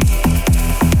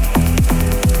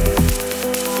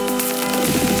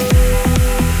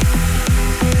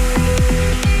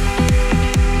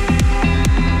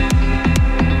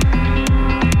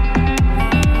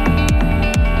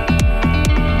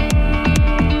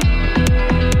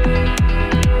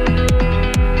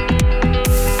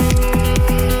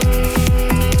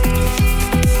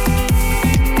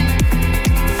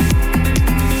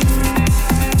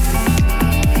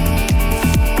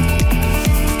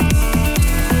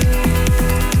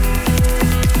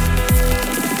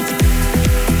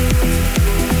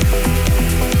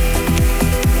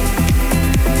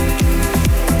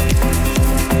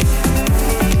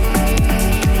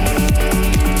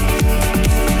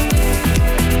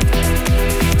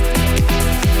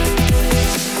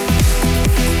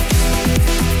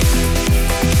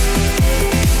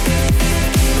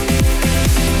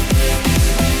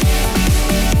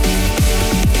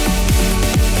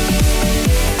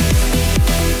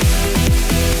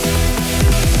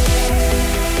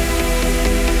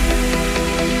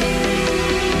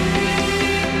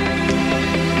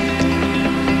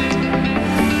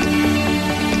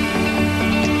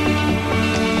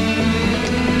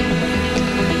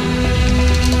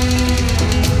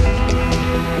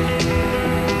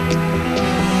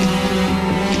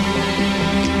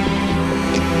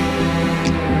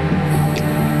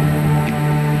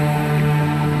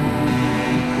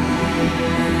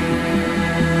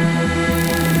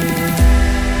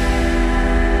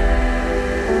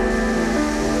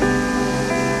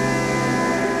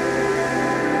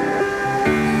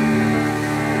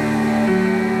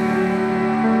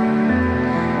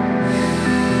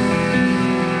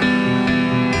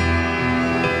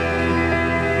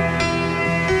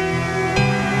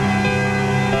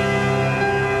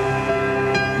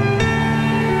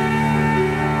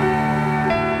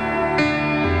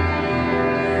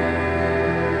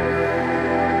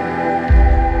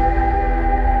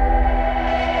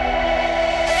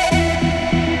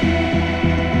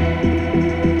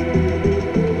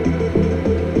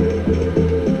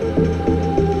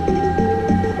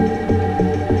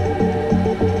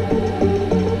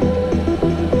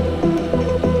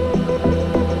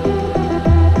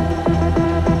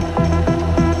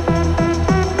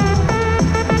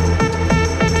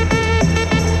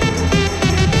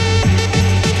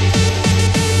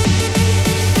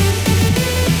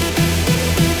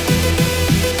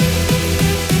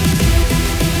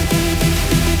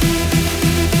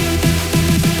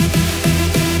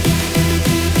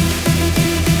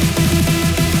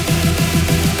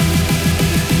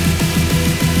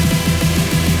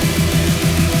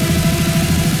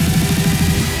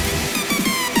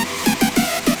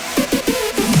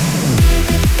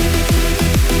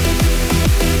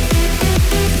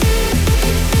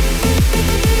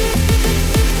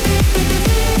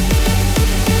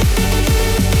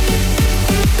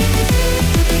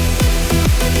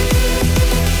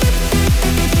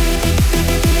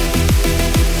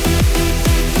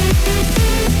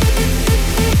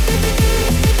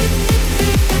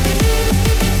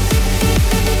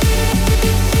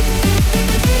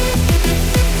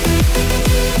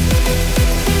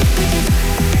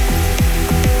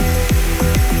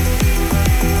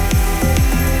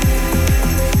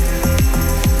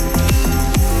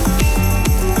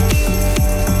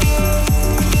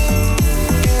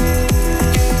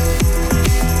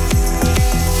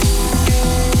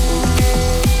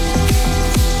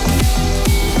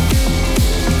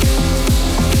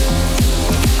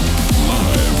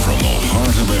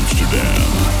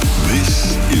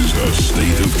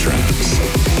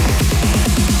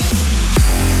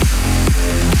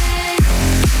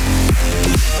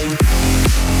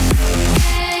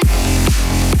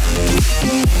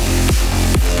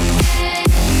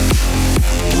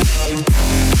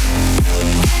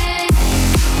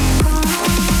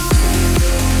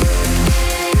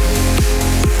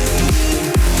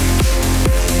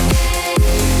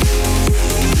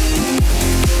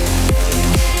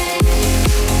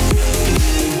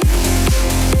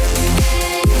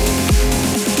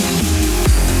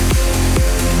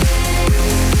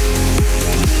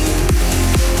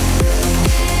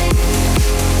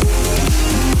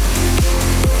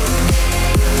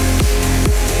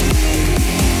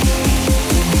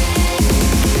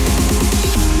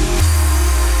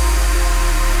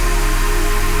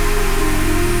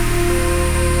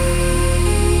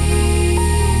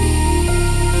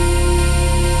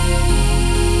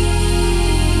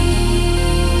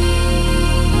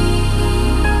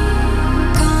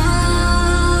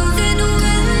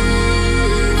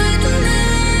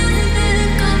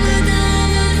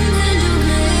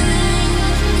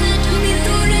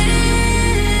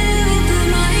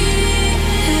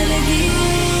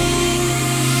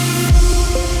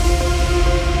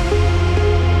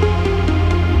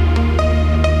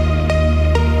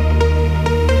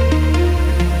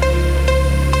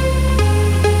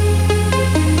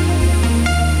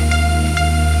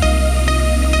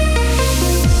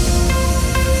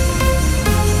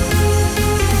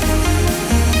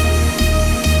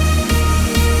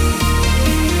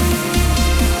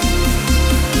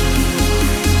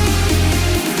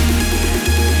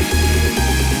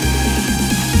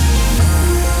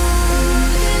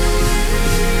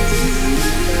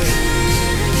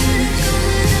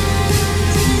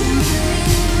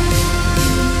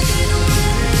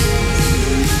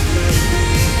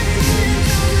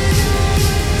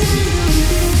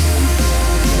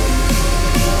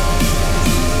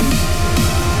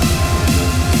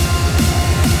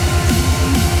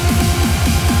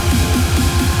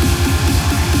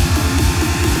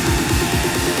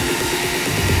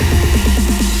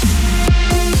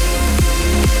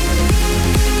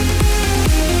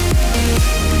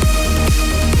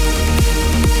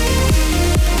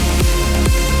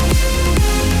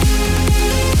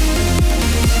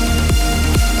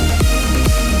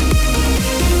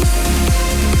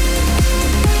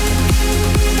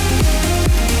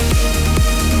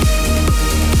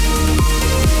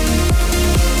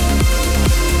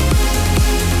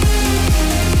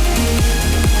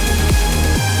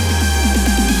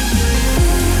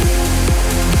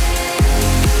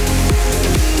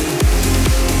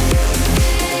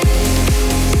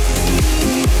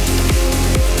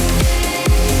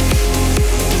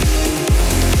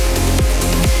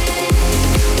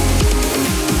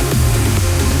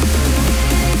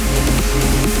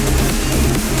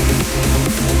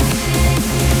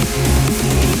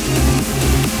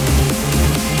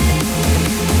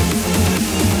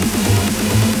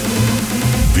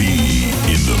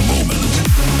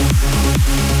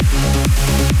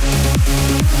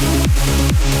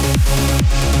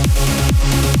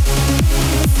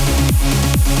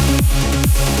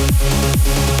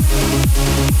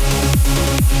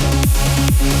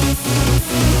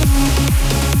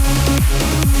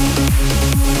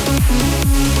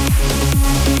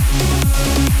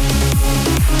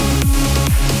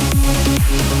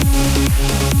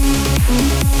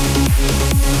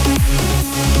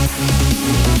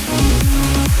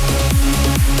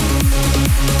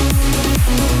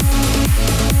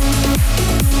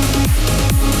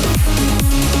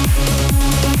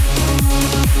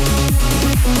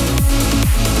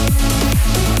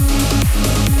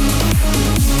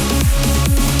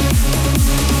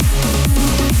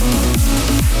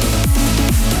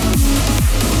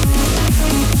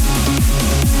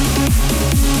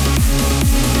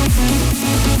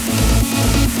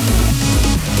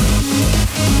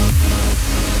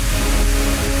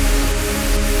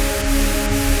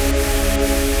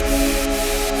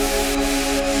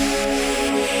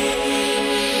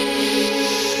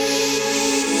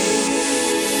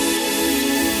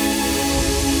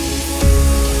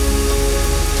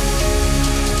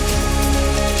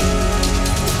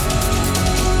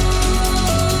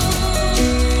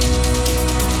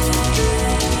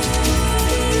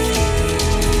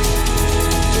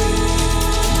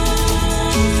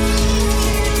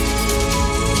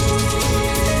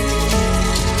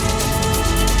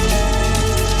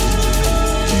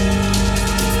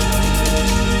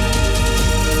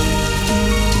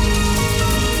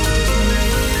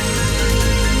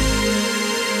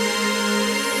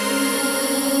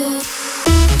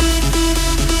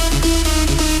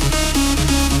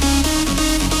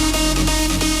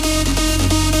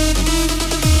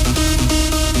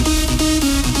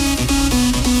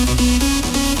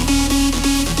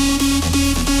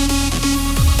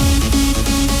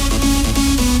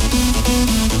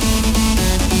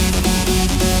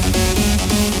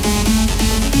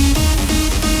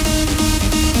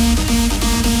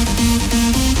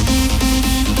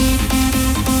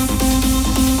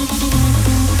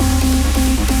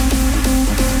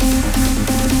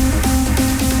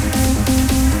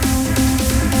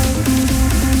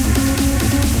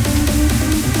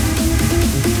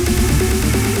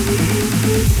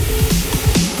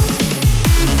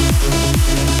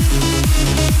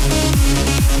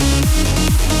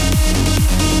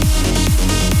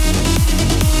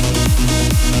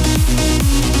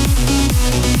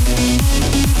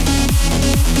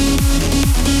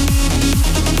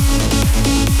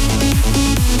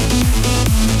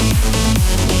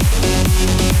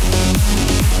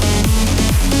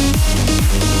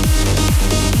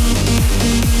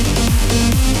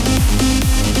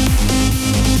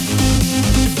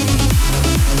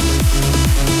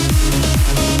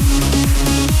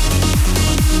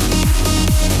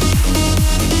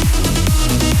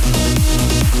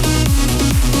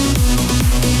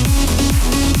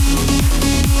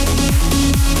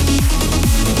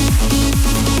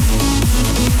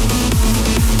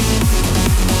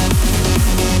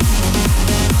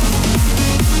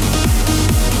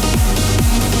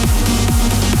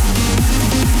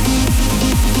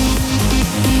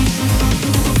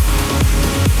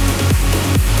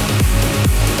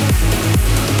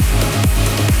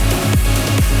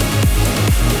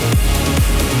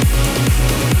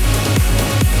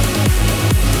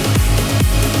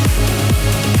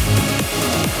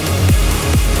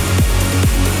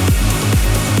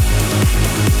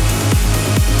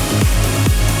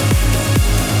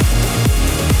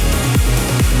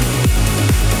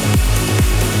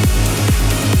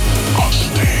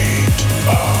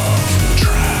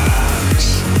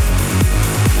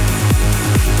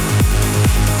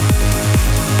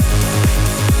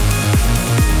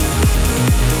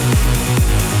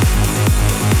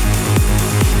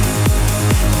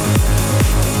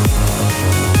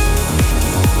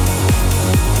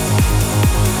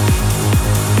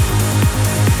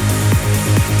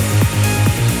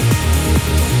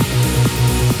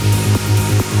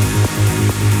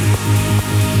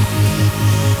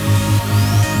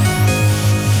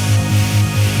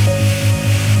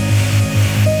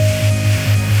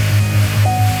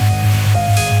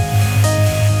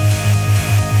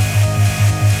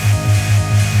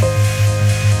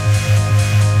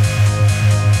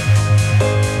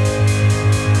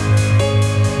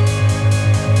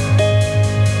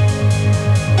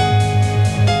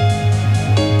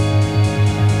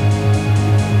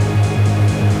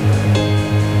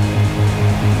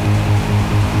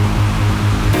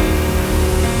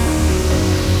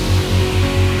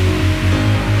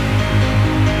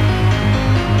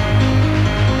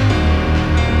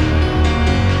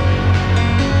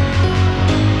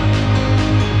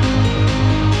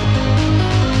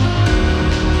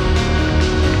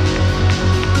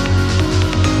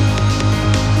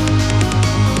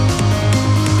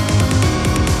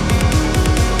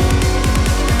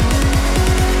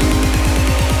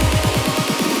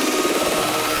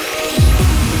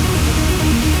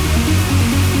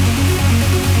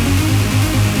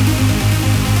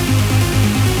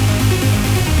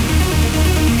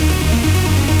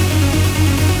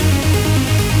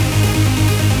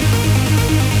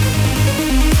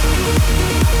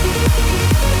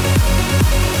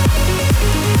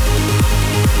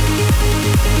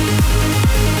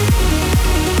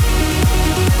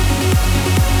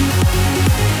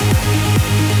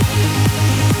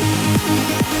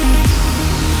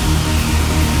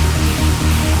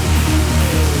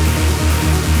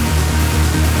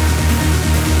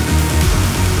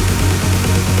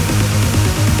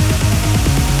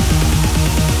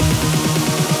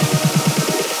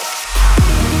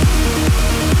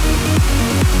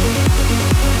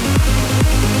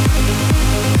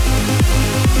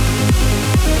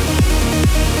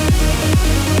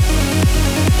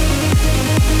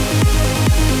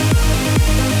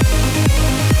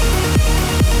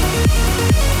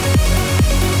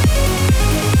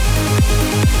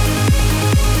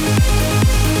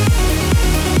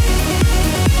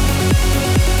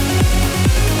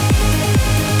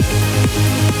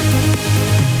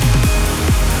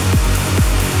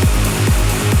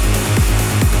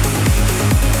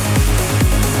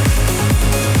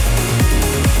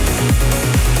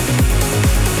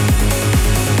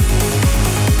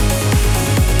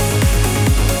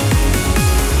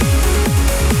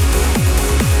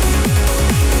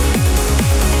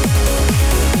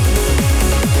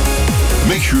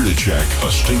 to check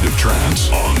A State of Trance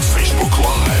on Facebook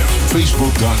Live.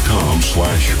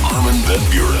 Facebook.com/Armin van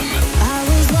Buuren. I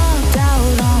was locked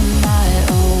out on my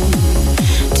own.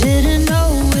 Didn't know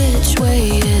which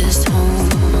way is home.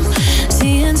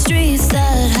 Seeing streets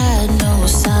that had no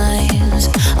signs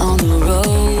on the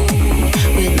road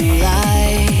with no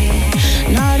light.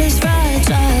 Not as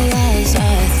fragile as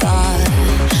I thought.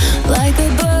 Like a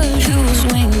bird whose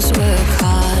wings were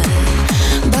caught.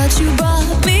 But you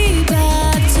brought me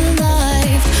back to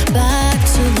life, back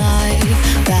to life,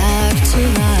 back to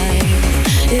life.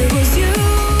 It was you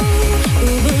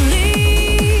who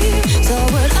believed.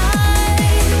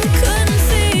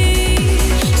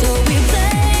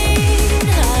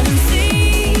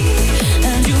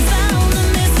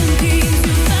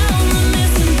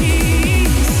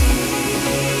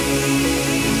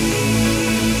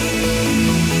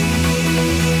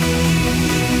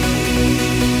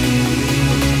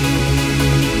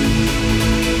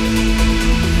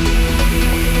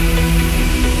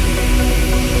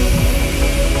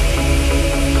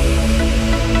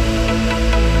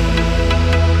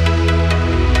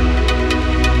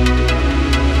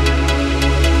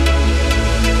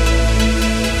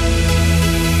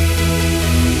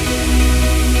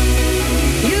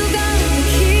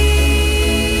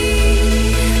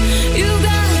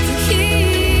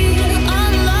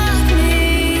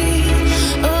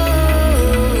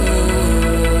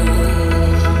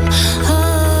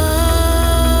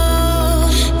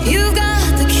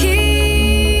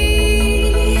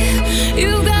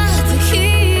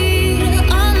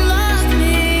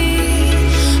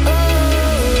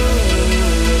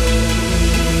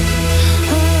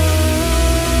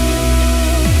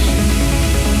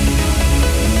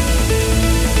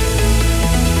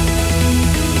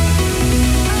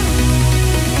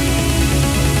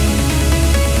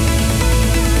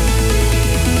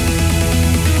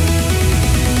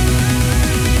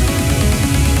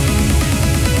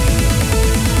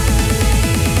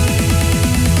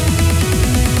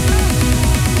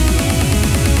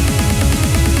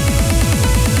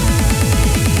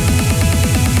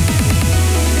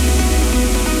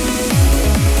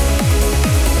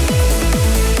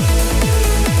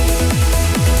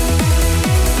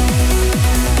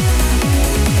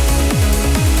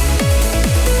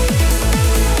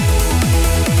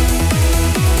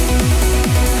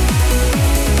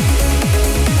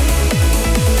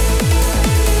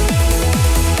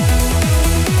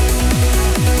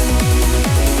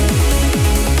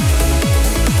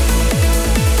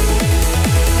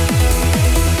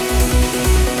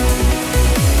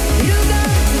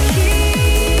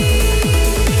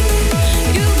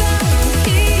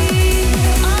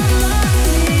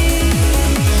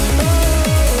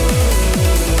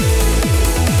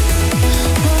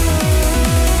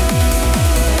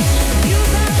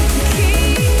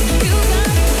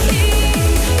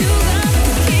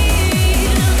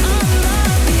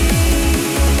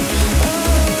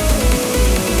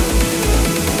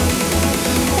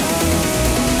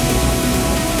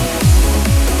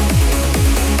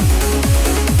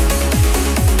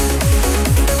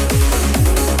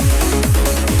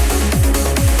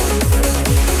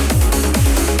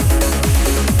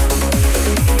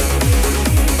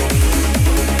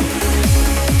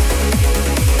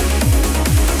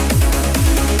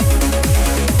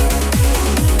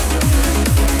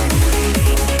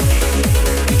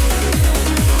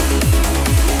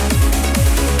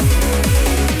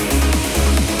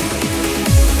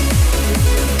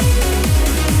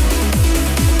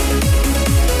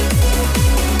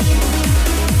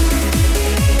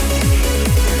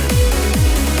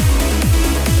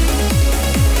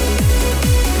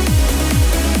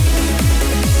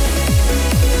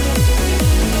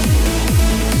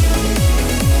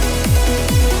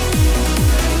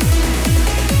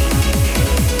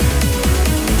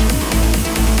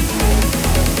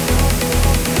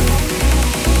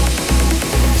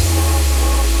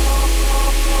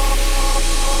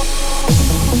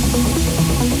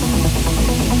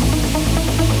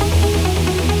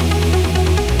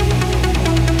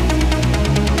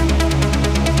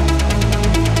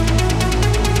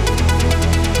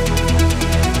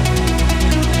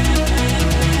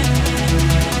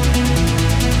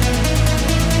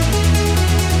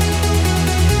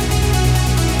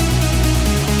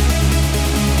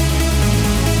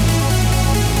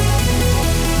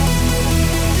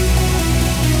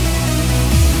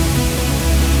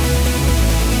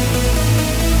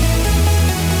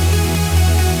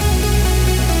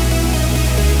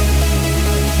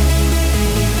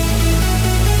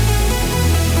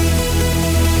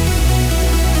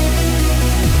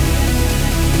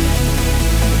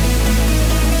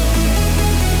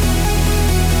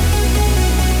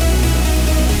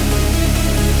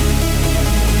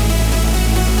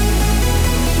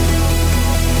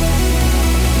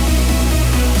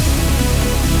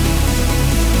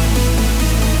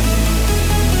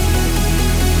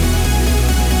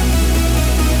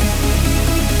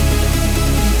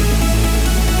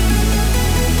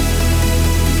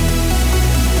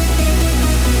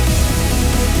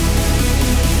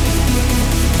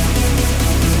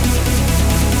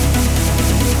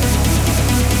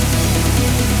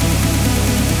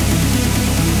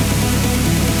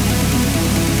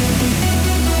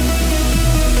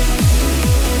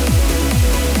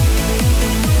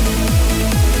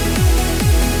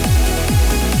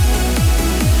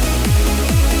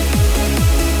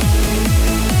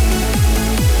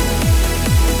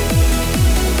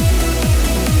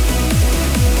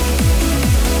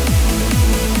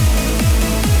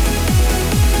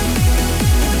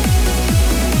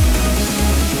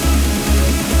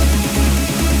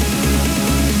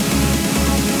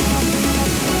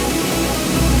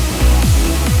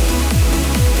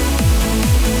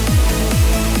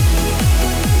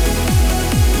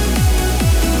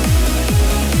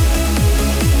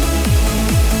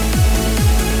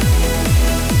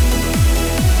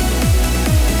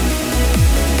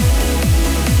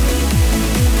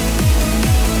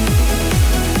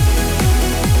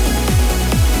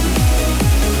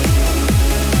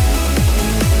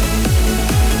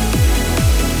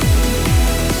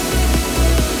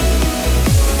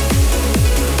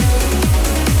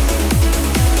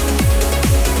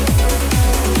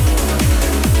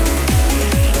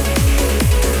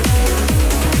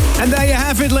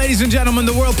 have it, ladies and gentlemen,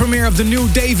 the world premiere of the new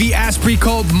Davey Asprey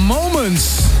called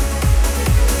Moments.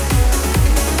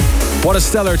 What a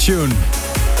stellar tune.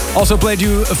 Also played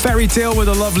you a Fairy Tale with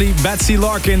a lovely Betsy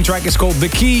Larkin. Track is called The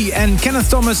Key. And Kenneth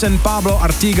Thomas and Pablo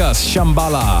Artigas,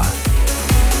 Shambhala.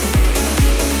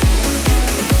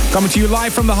 Coming to you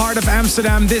live from the heart of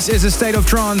Amsterdam, this is A State of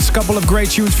Trance. Couple of great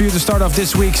tunes for you to start off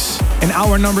this week's in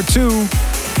hour number 2.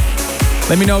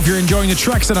 Let me know if you're enjoying the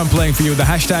tracks that I'm playing for you. The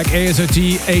hashtag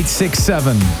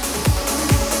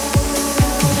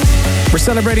ASOT867. We're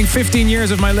celebrating 15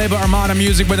 years of my label Armada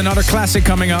Music with another classic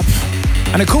coming up.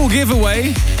 And a cool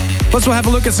giveaway. Plus we'll have a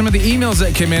look at some of the emails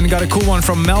that came in. Got a cool one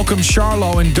from Malcolm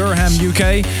Charlo in Durham,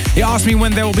 UK. He asked me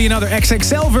when there will be another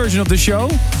XXL version of the show.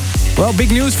 Well,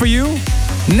 big news for you.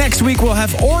 Next week we'll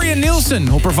have Orion Nielsen,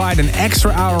 who'll provide an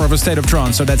extra hour of A State of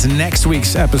Trance. So that's next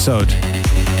week's episode.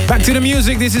 Back to the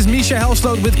music. This is Misha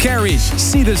Helsloot with Carrie.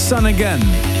 See the Sun Again.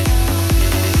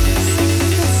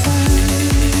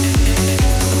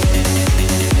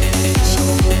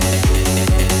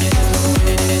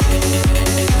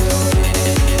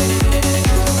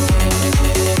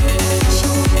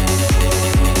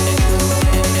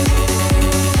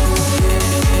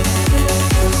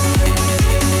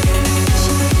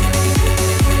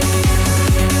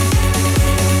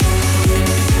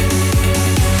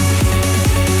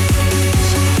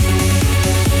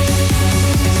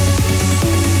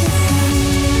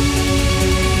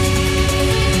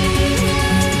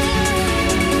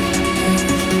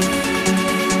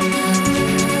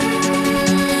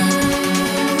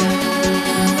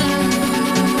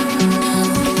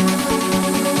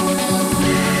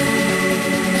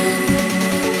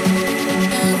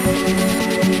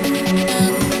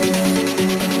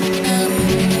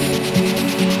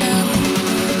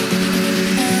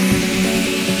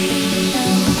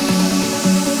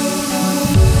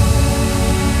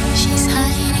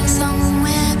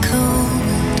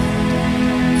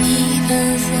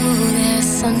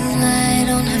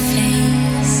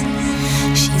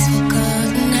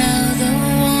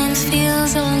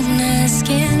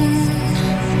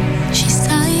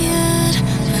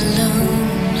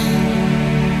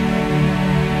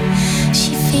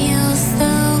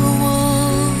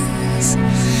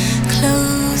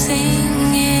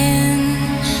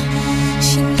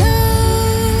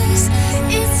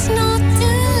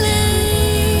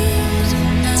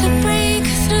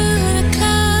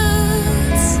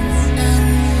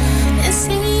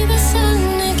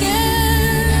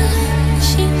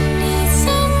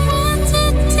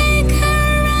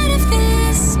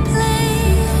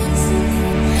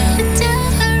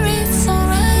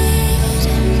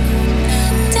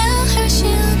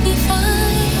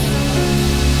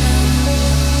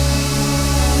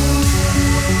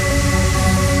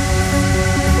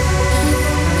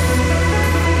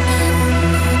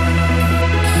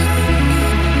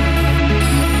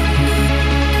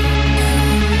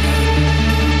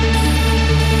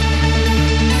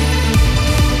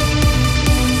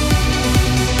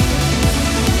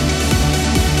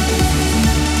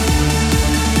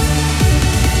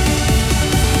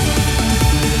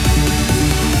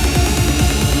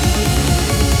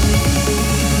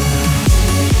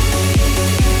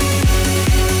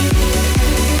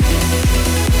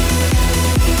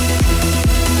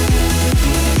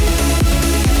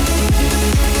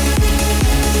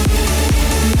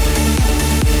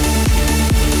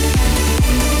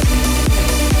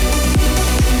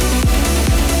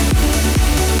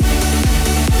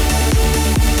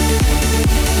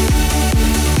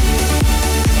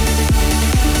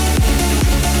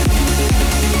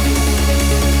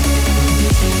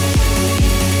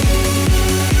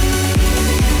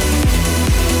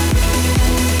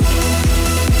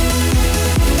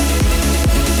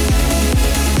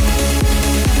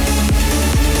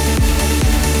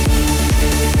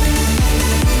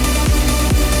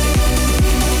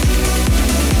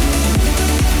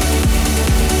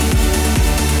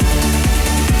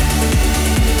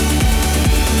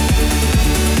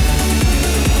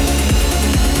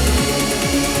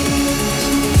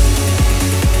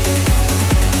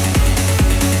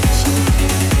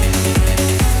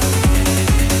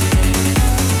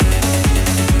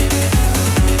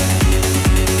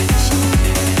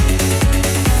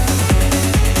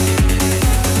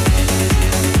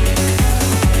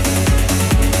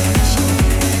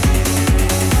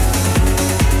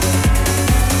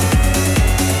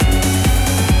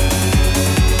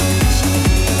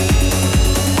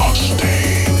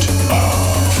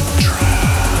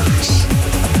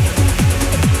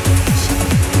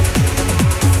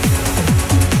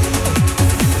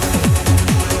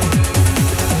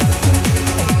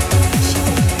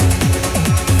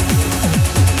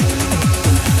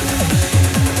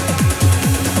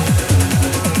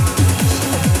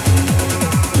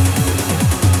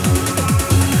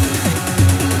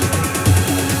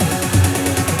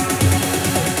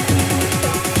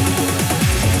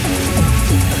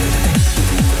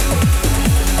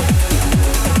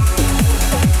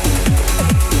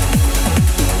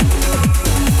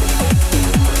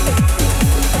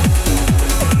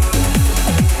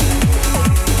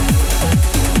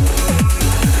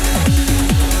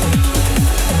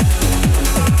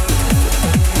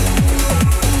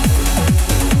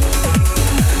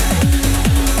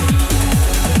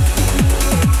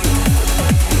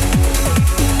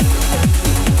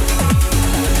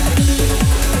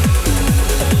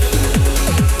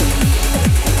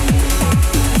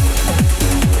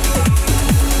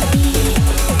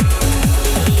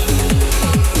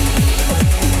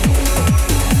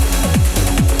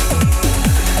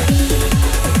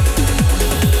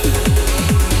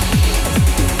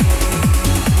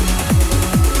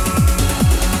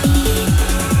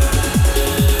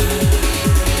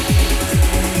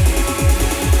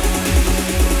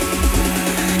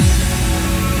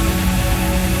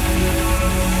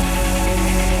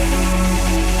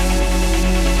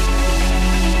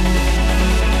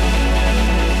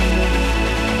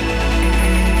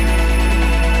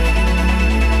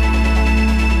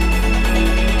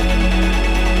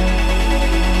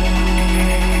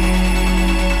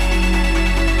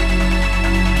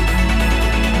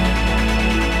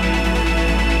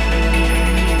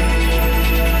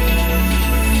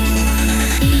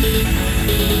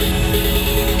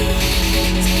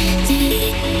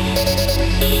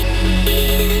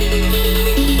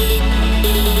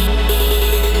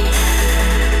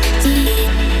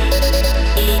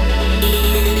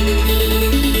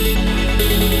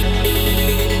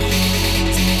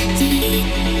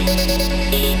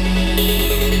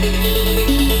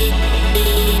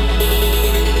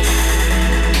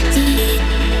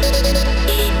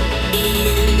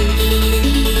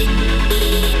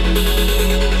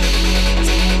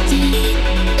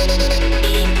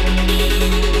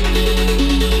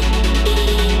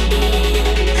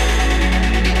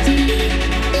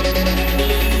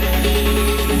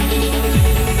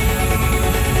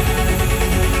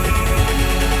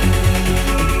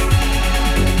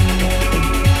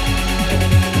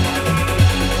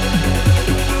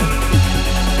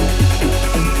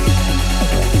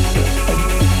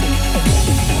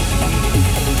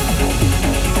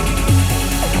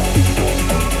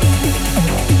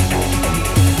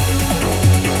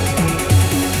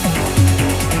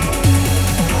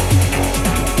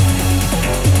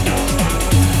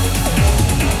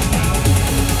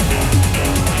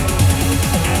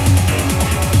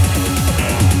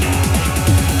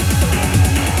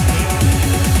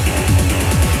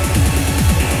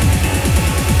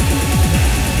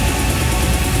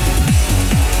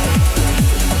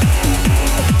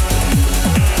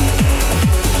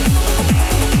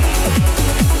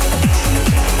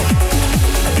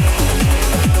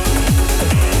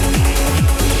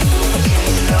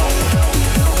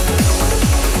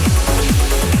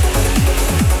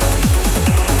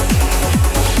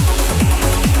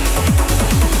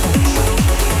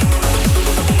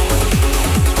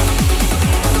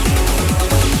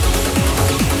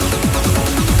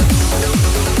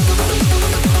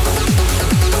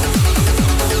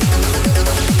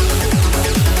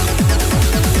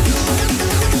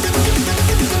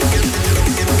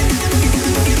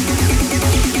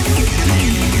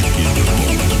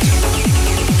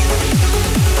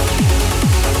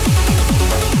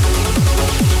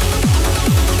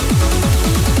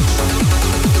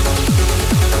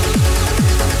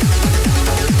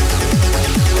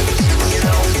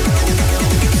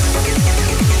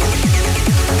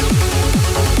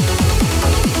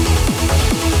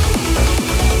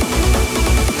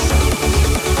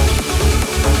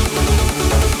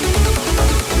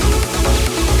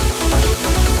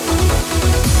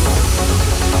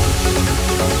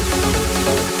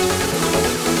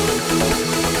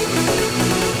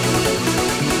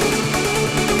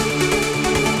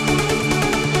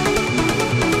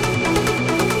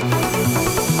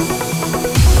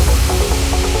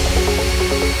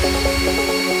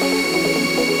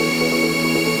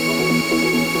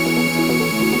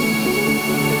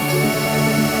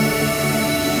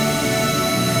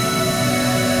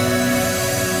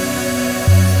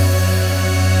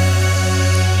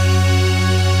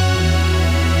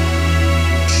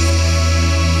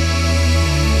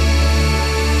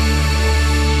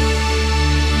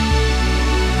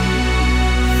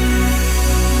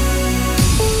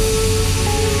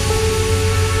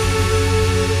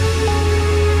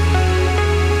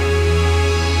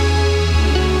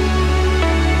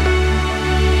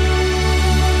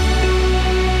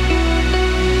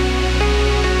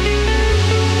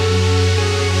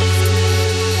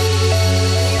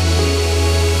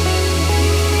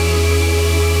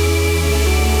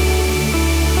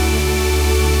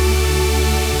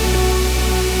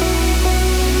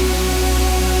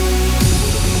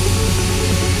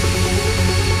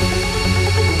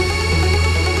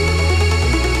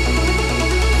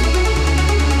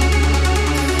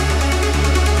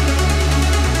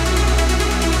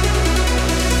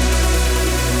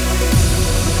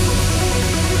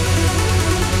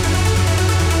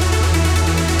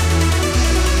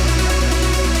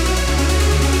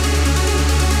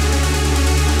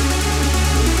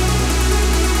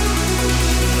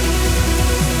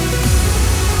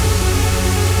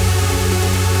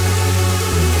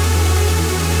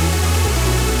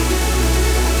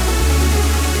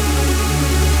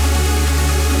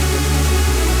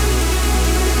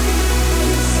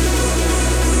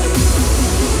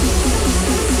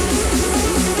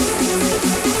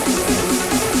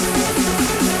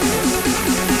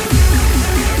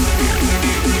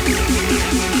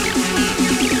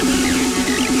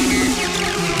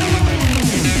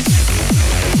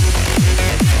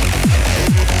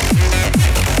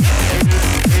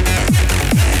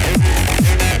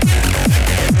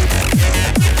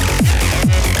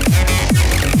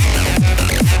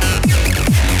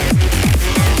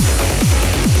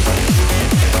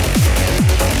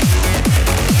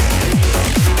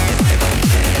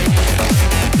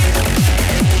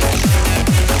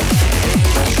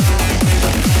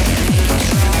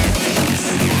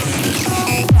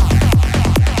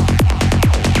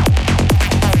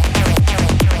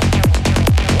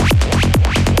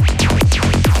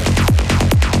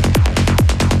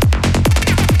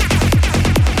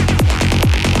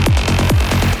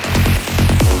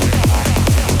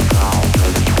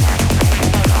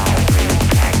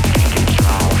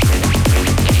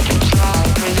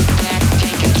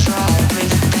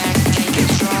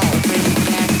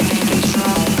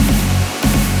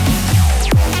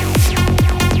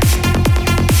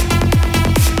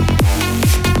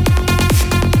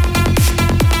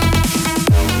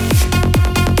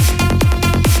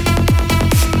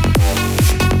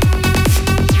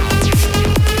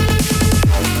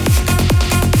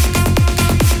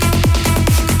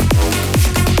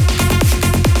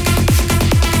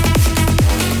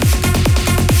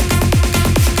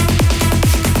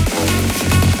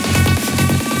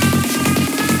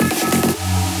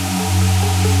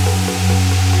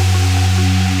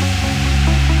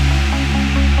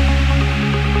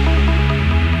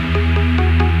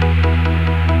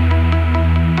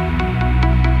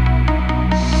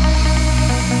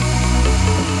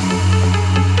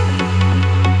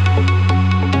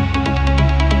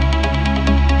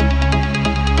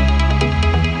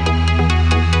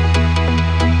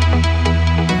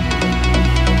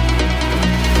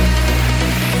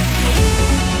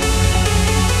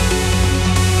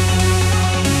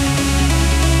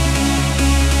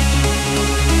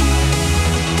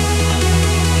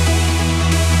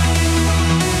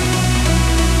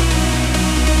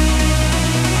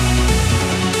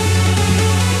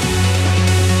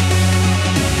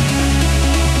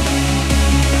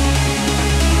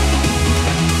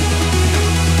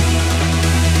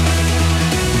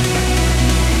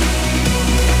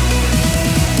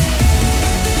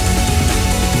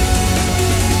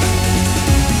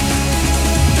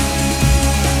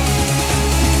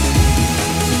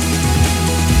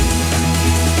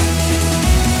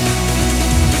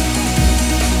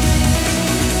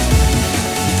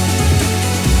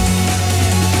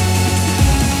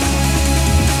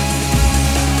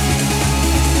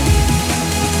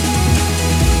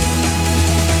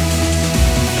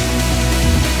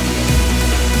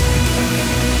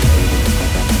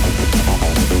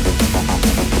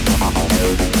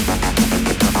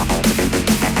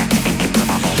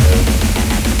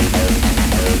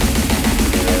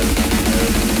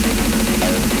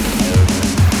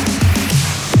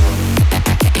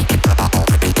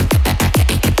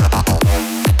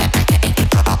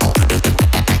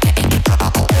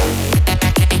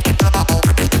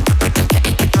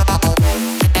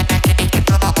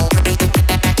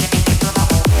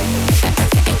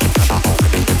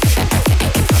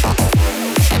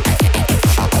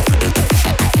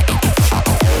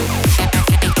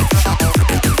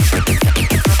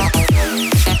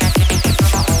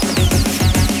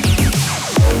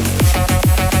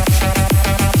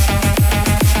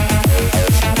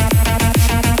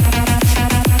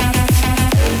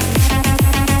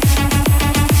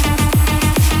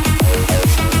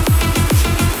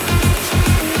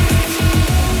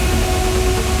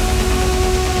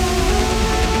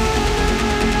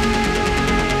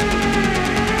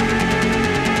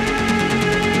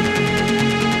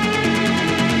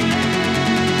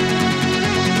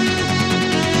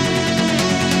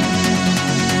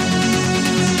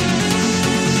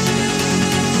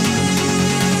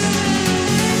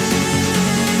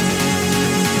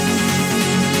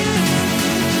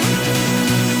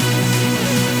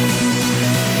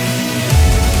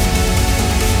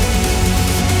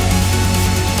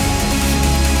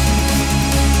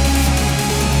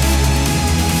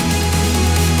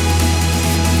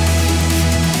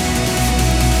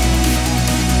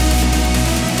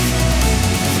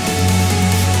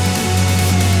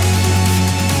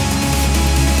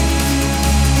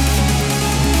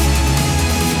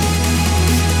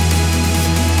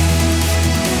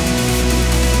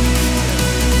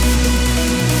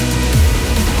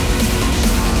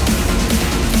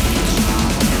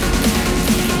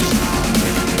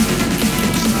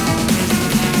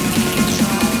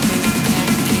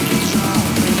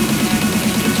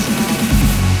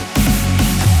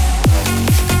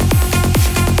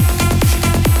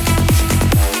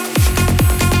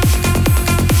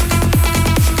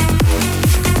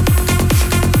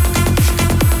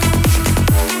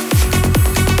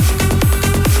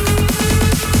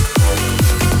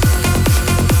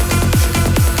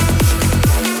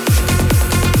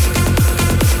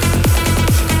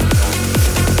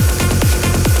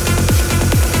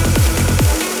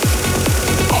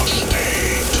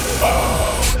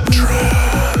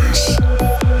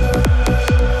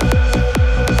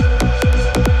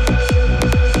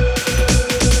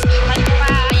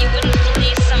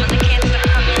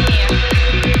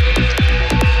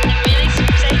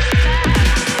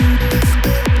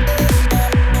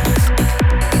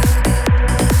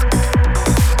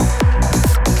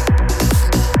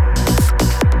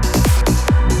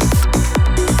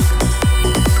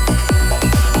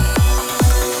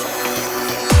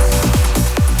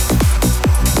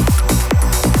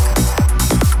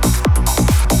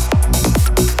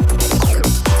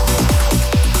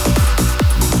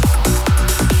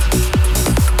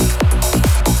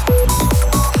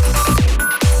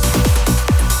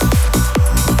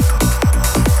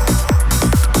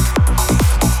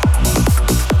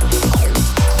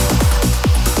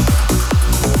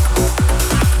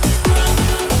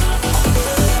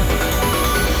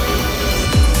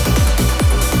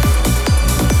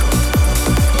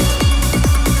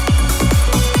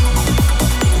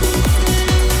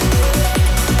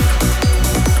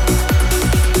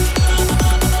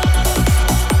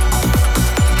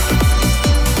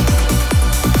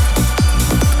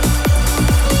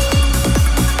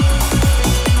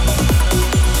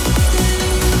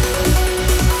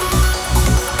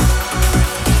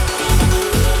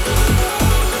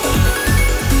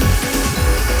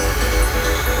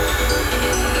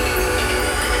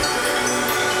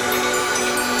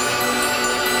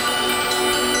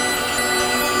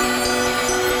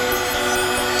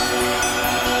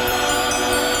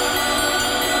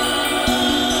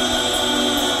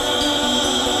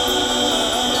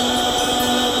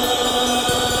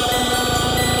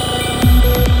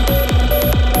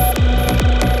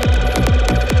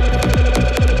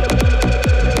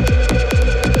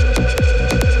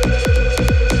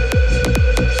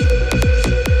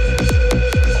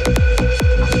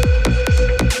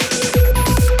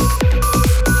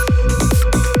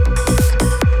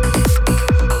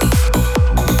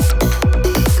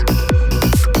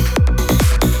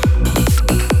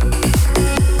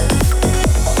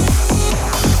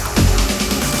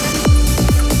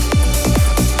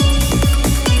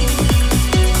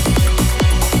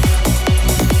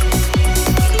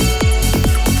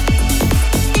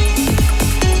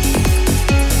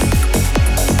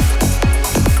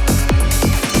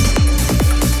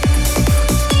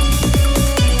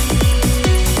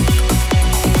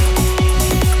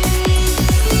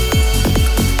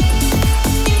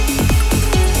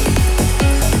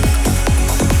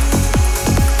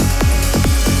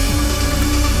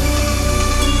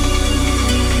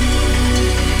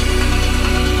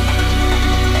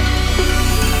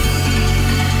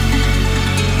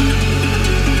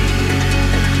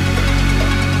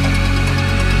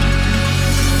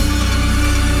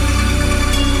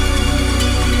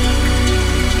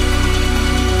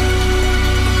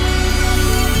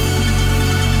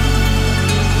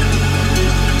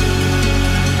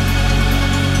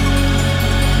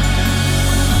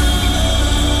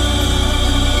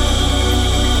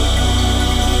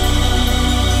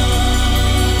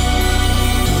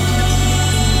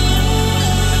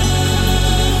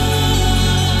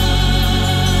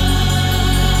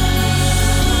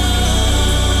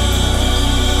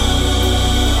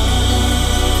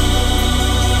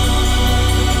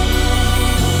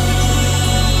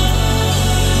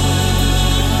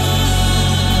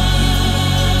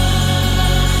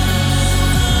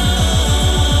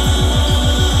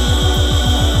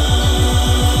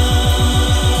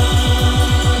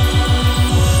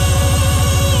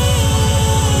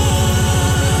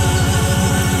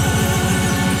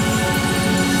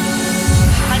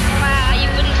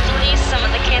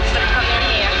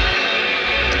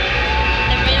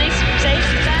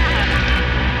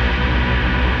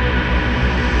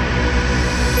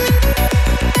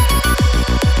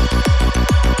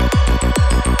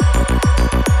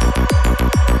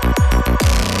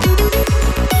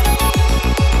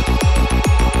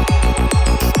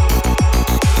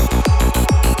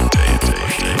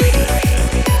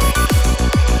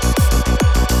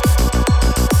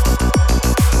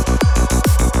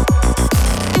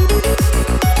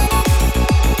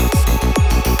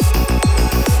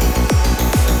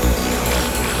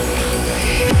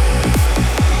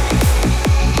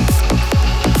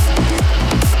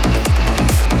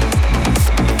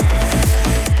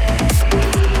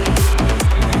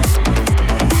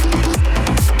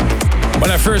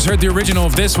 first heard the original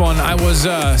of this one, I was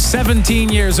 17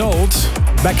 years old,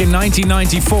 back in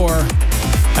 1994.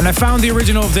 And I found the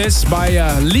original of this by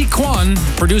Lee Kwan,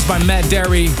 produced by Matt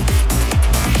Darey,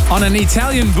 on an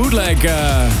Italian bootleg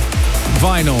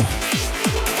vinyl.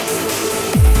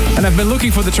 And I've been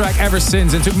looking for the track ever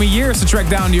since. It took me years to track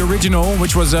down the original,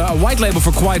 which was a white label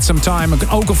for quite some time, an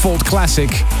Oakenfold classic.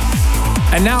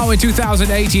 And now in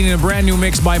 2018, in a brand new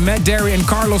mix by Matt Darey and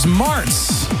Carlos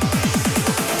Martz.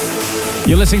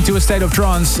 You're listening to A State of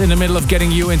Trance in the middle of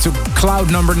getting you into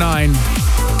cloud number 9.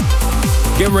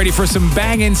 Get ready for some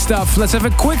banging stuff. Let's have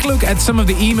a quick look at some of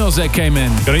the emails that came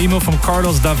in. Got an email from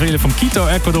Carlos Davile from Quito,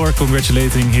 Ecuador,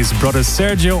 congratulating his brother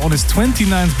Sergio on his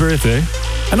 29th birthday.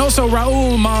 And also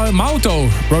Raul Mauto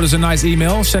wrote us a nice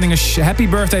email, sending a happy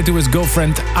birthday to his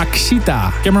girlfriend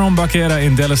Akshita. Cameron Baquera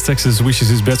in Dallas, Texas wishes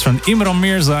his best friend Imran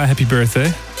Mirza a happy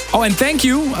birthday. Oh, and thank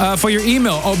you for your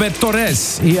email, Obed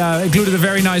Torres. He included a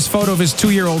very nice photo of his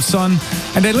 2-year-old son.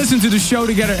 And they listen to the show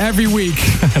together every week.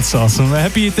 That's awesome. A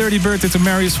happy 30th birthday to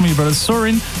Marius from your brother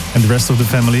Sorin and the rest of the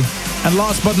family. And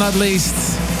last but not least,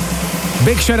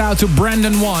 big shout out to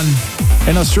Brandon One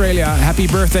in Australia. Happy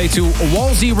birthday to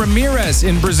Walsey Ramirez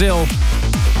in Brazil.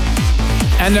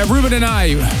 And Ruben and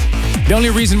I, the only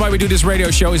reason why we do this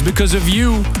radio show is because of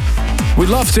you. We'd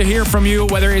love to hear from you,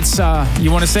 whether it's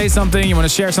you want to say something, you want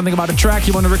to share something about a track,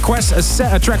 you want to request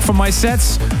a track from my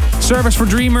sets, Service for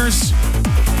Dreamers,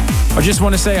 or just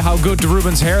want to say how good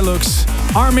Ruben's hair looks.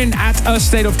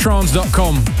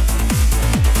 Armin@astateoftrance.com.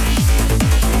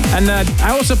 And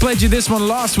I also played you this one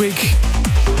last week.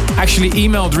 Actually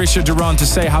emailed Richard Durand to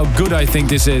say how good I think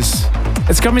this is.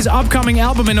 It's his upcoming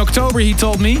album in October, he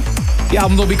told me. The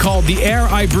album will be called The Air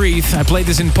I Breathe. I played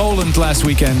this in Poland last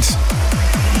weekend.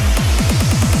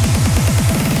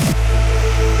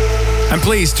 And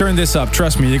please turn this up.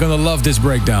 Trust me, you're gonna love this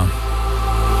breakdown.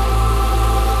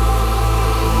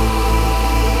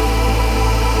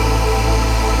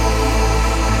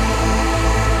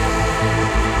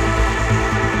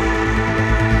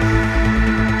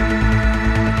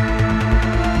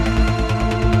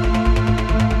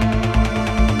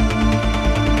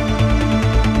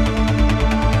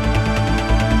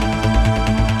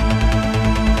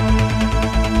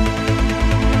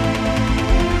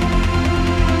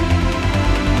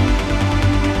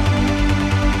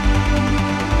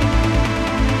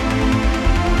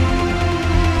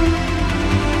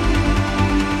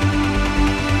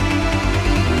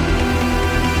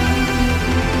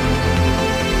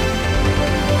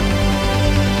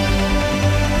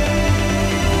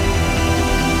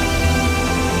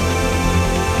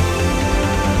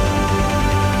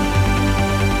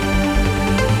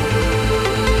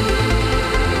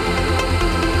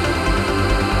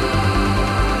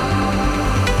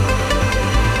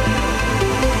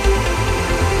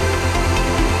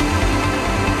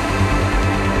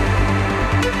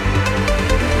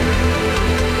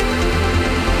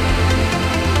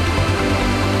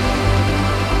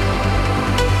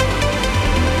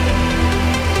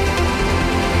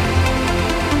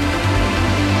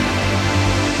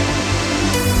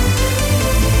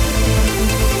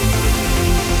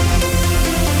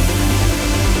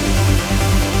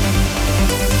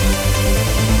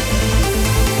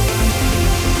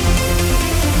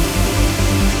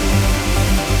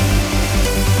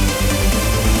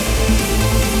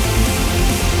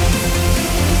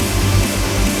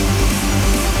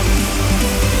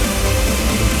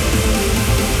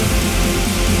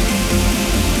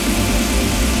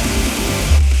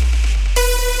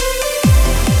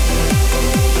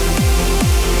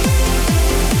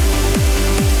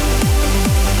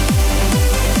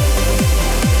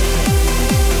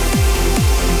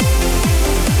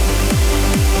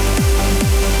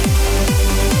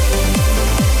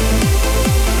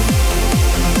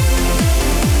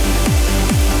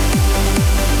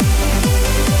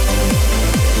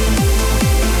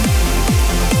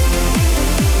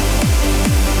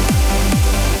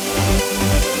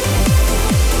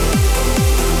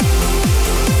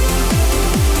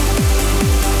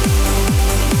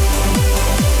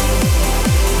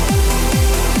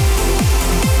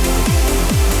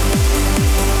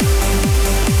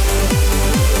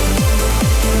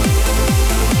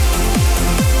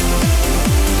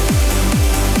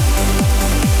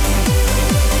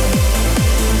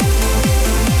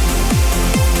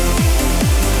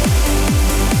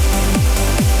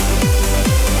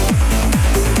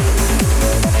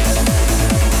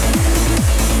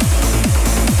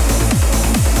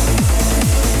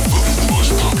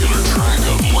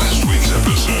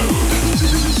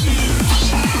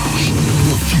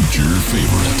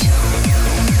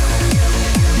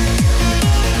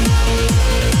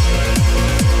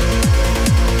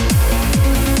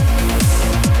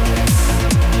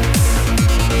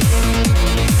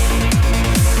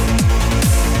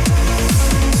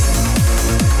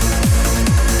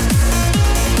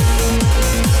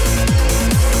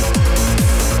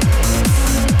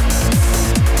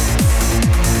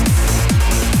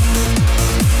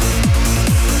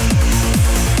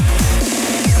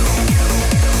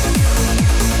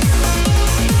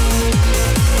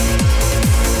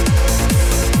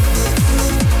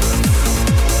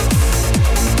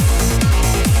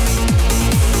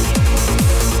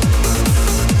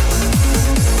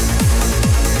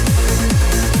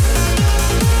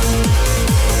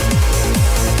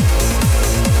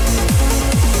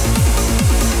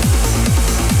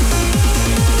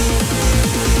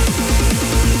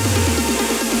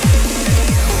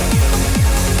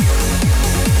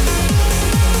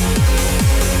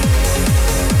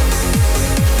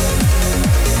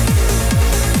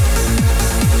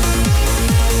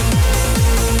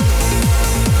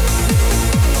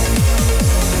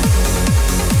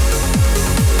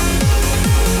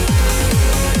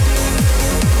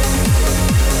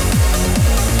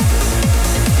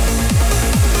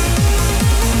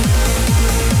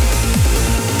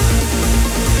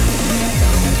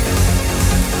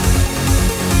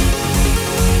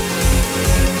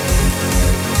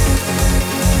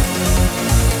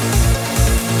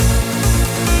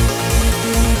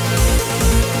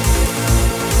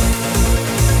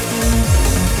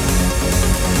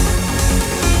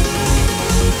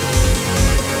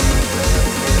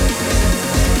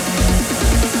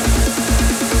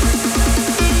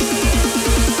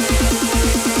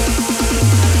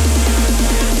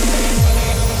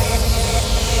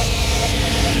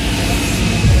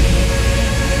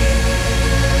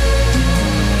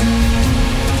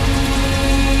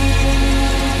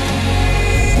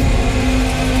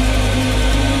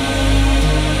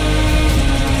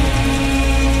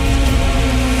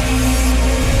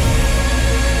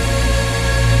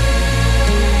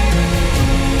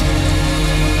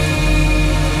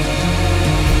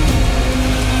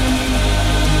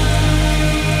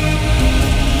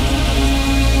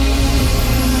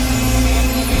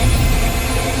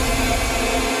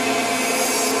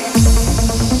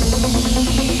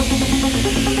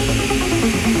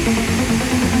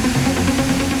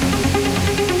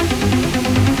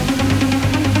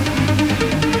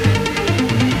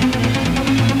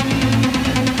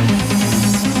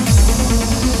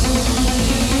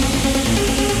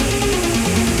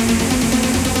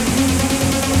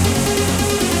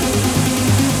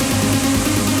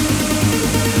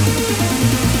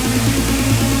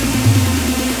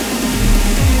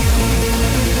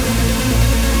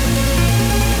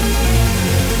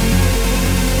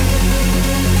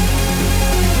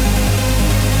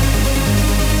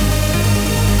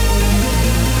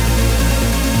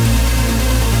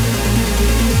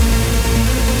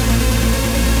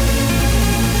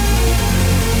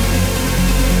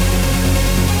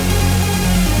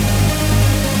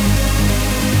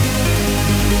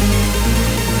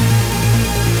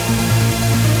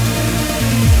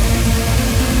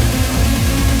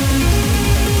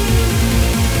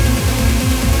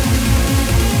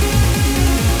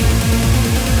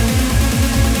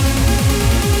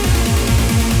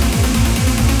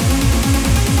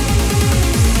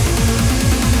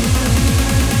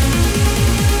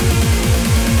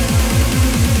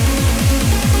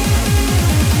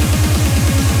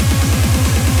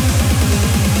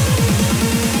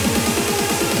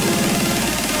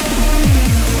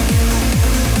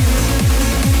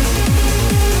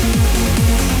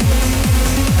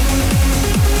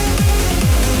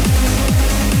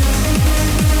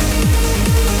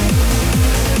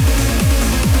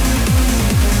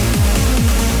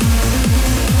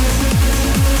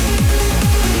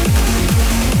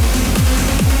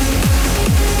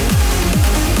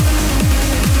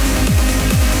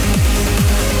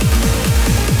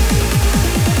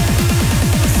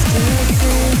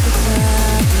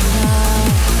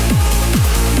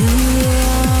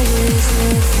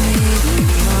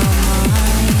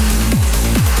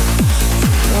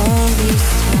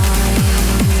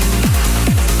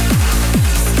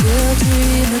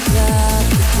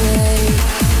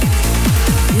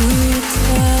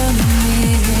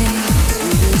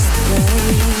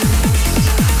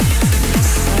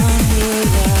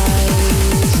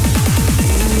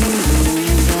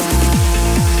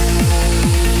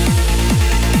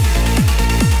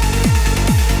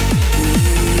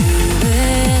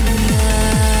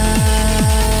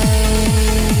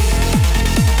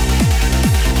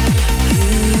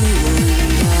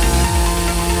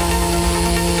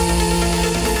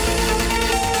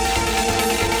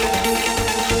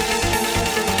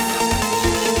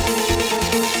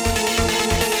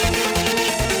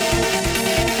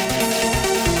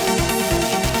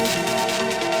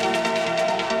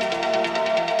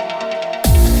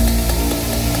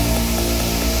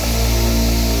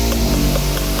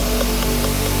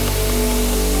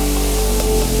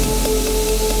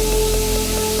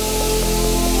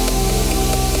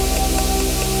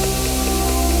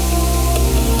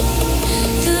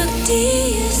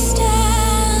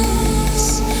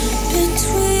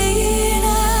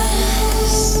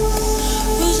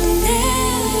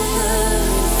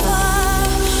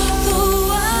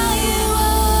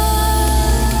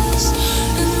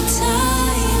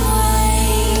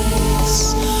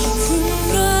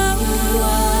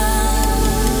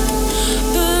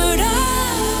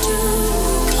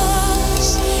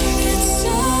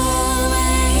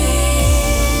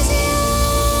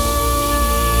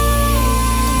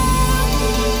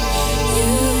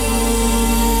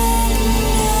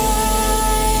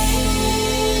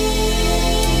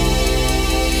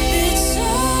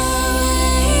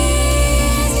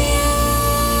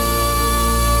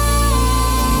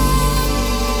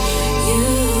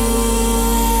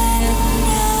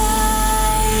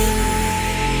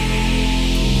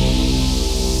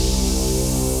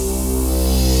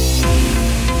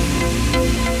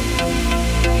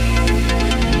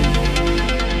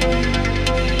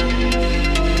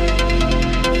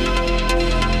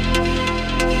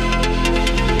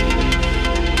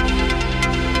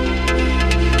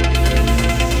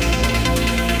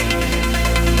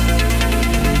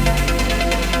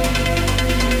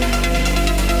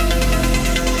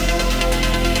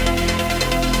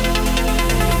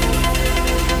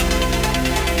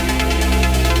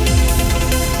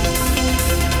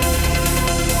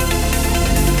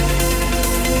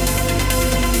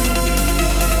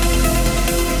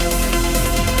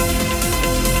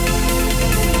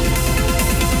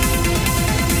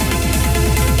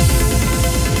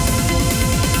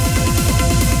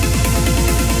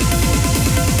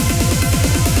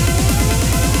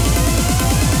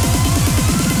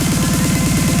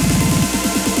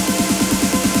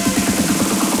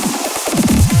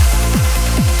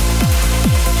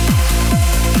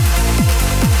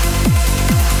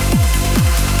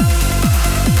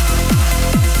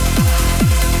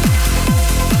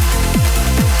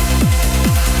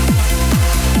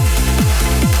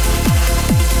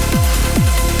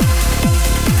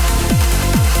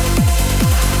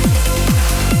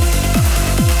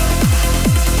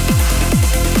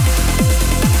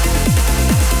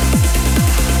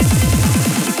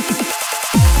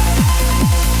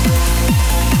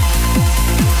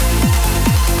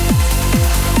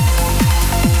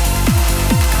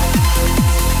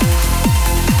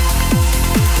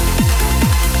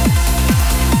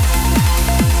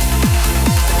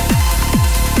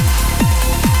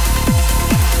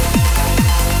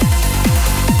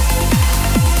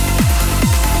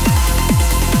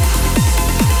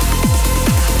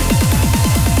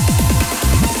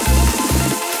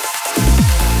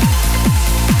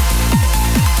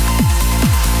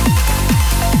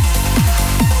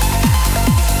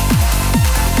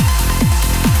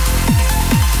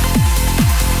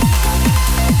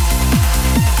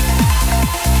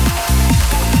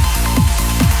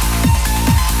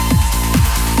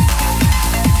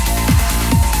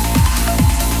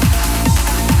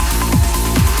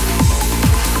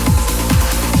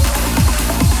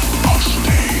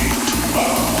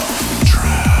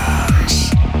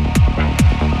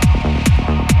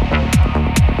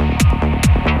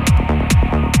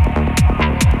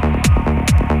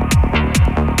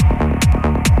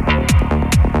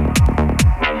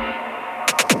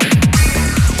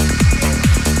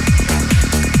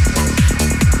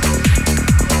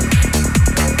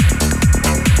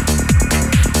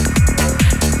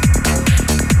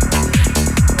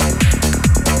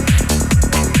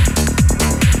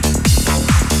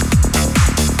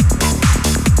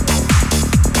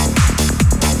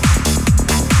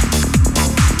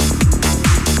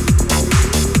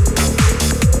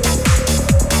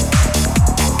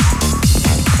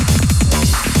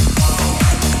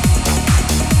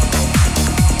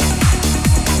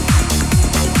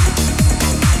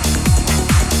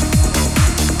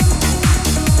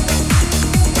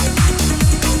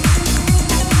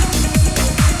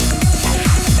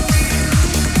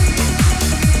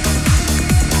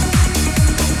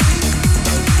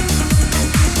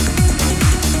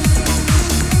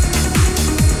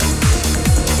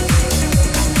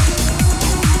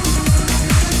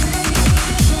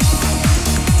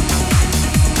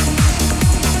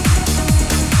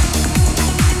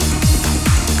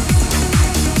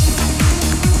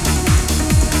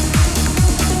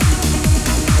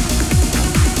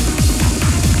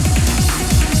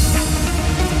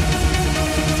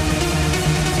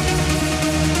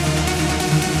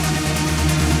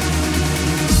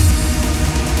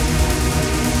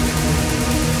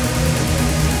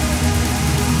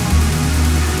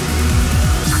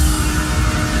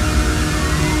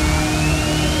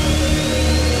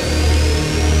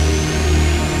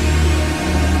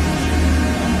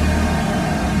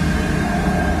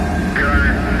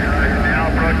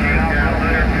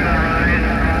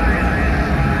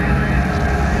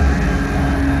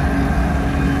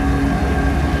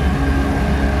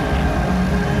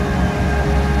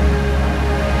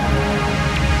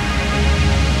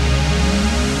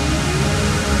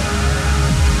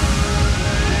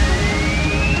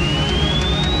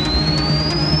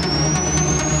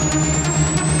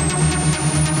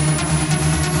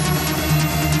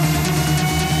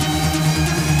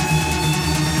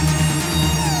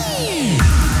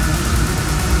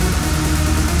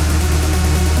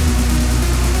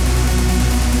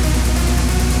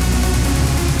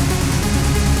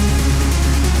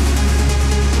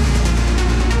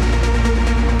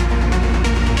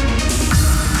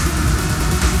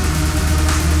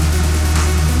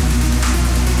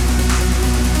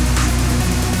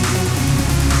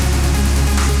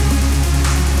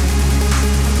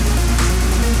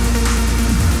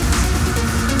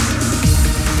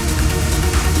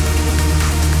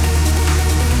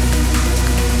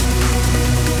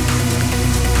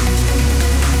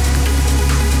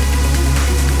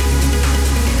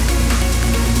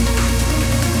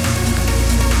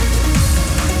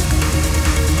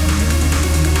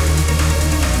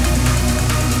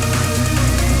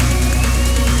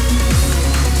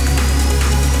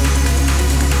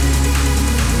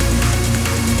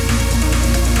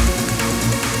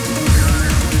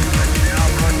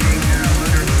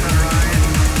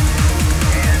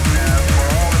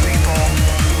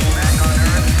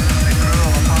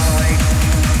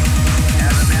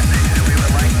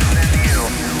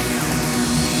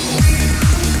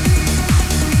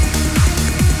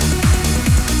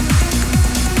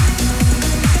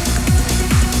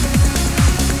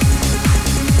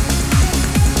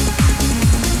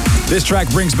 This track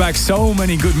brings back so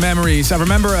many good memories. I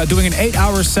remember doing an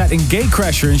 8-hour set in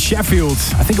Gatecrasher in Sheffield.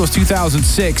 I think it was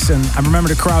 2006, and I remember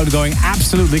the crowd going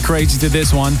absolutely crazy to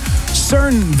this one.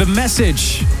 CERN, The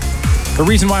Message. The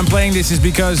reason why I'm playing this is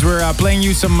because we're playing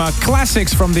you some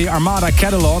classics from the Armada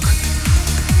catalog.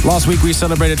 Last week we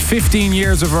celebrated 15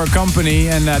 years of our company,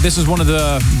 and this is one of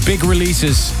the big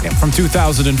releases from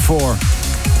 2004.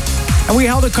 And we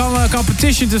held a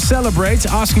competition to celebrate,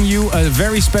 asking you a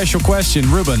very special question.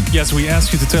 Ruben. Yes, we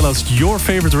asked you to tell us your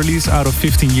favorite release out of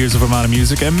 15 years of Armada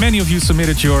Music, and many of you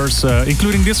submitted yours,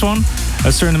 including this one.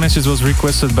 A certain message was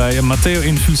requested by Matteo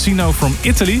Infusino from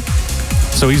Italy.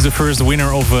 So he's the first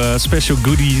winner of a special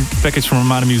goodie package from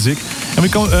Armada Music. And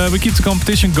we keep the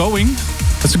competition going.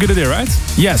 That's a good idea, right?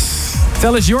 Yes.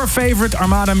 Tell us your favorite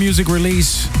Armada Music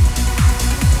release.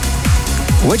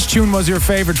 Which tune was your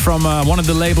favorite from one of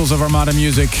the labels of Armada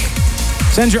Music?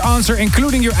 Send your answer,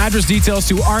 including your address details,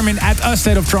 to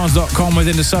armin@astateoftrance.com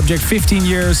within the subject 15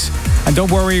 years. And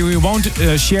don't worry, we won't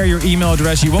share your email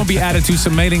address. You won't be added to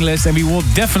some mailing list, and we will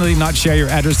definitely not share your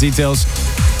address details.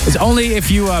 It's only if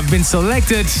you have been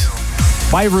selected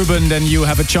by Ruben, then you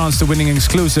have a chance to winning an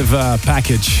exclusive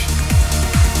package.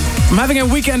 I'm having a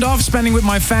weekend off, spending with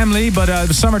my family, but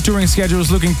the summer touring schedule is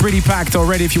looking pretty packed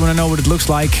already if you want to know what it looks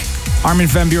like.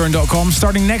 ArminVanBuren.com.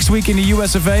 Starting next week in the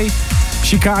US of A,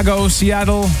 Chicago,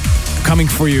 Seattle, coming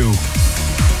for you.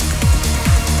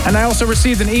 And I also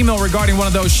received an email regarding one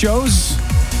of those shows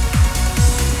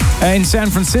in San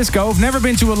Francisco. I've never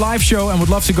been to a live show and would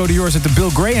love to go to yours at the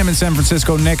Bill Graham in San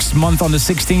Francisco next month on the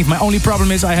 16th. My only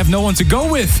problem is I have no one to go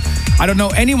with. I don't know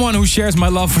anyone who shares my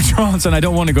love for trance, and I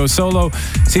don't want to go solo.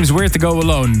 Seems weird to go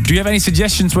alone. Do you have any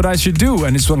suggestions what I should do?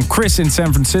 And it's from Chris in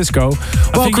San Francisco.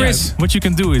 Well, Chris, what you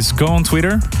can do is go on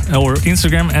Twitter or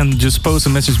Instagram and just post a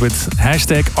message with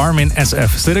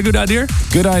 #ArminSF. Is that a good idea?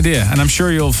 Good idea, and I'm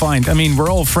sure you'll find. I mean,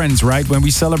 we're all friends, right? When we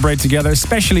celebrate together,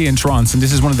 especially in trance, and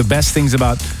this is one of the best things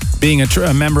about being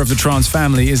a member of the trance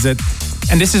family is that,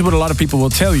 and this is what a lot of people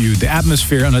will tell you, the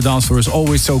atmosphere on the dance floor is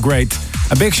always so great.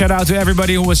 A big shout out to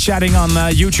everybody who was chatting on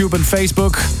YouTube and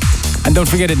Facebook. And don't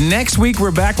forget it, next week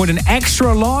we're back with an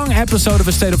extra long episode of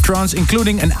A State of Trance,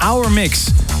 including an hour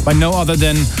mix by no other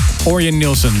than Orjan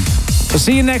Nilsen. So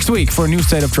see you next week for a new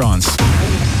State of Trance.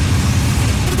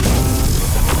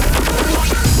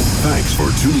 Thanks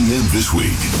for tuning in this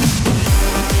week.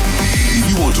 If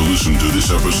you want to listen to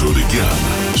this episode again,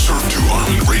 surf to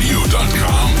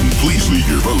ArminRadio.com and please leave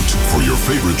your vote for your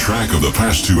favorite track of the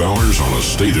past 2 hours on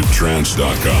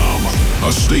AstateOfTrance.com.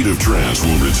 A State of Trance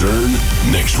will return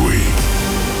next week.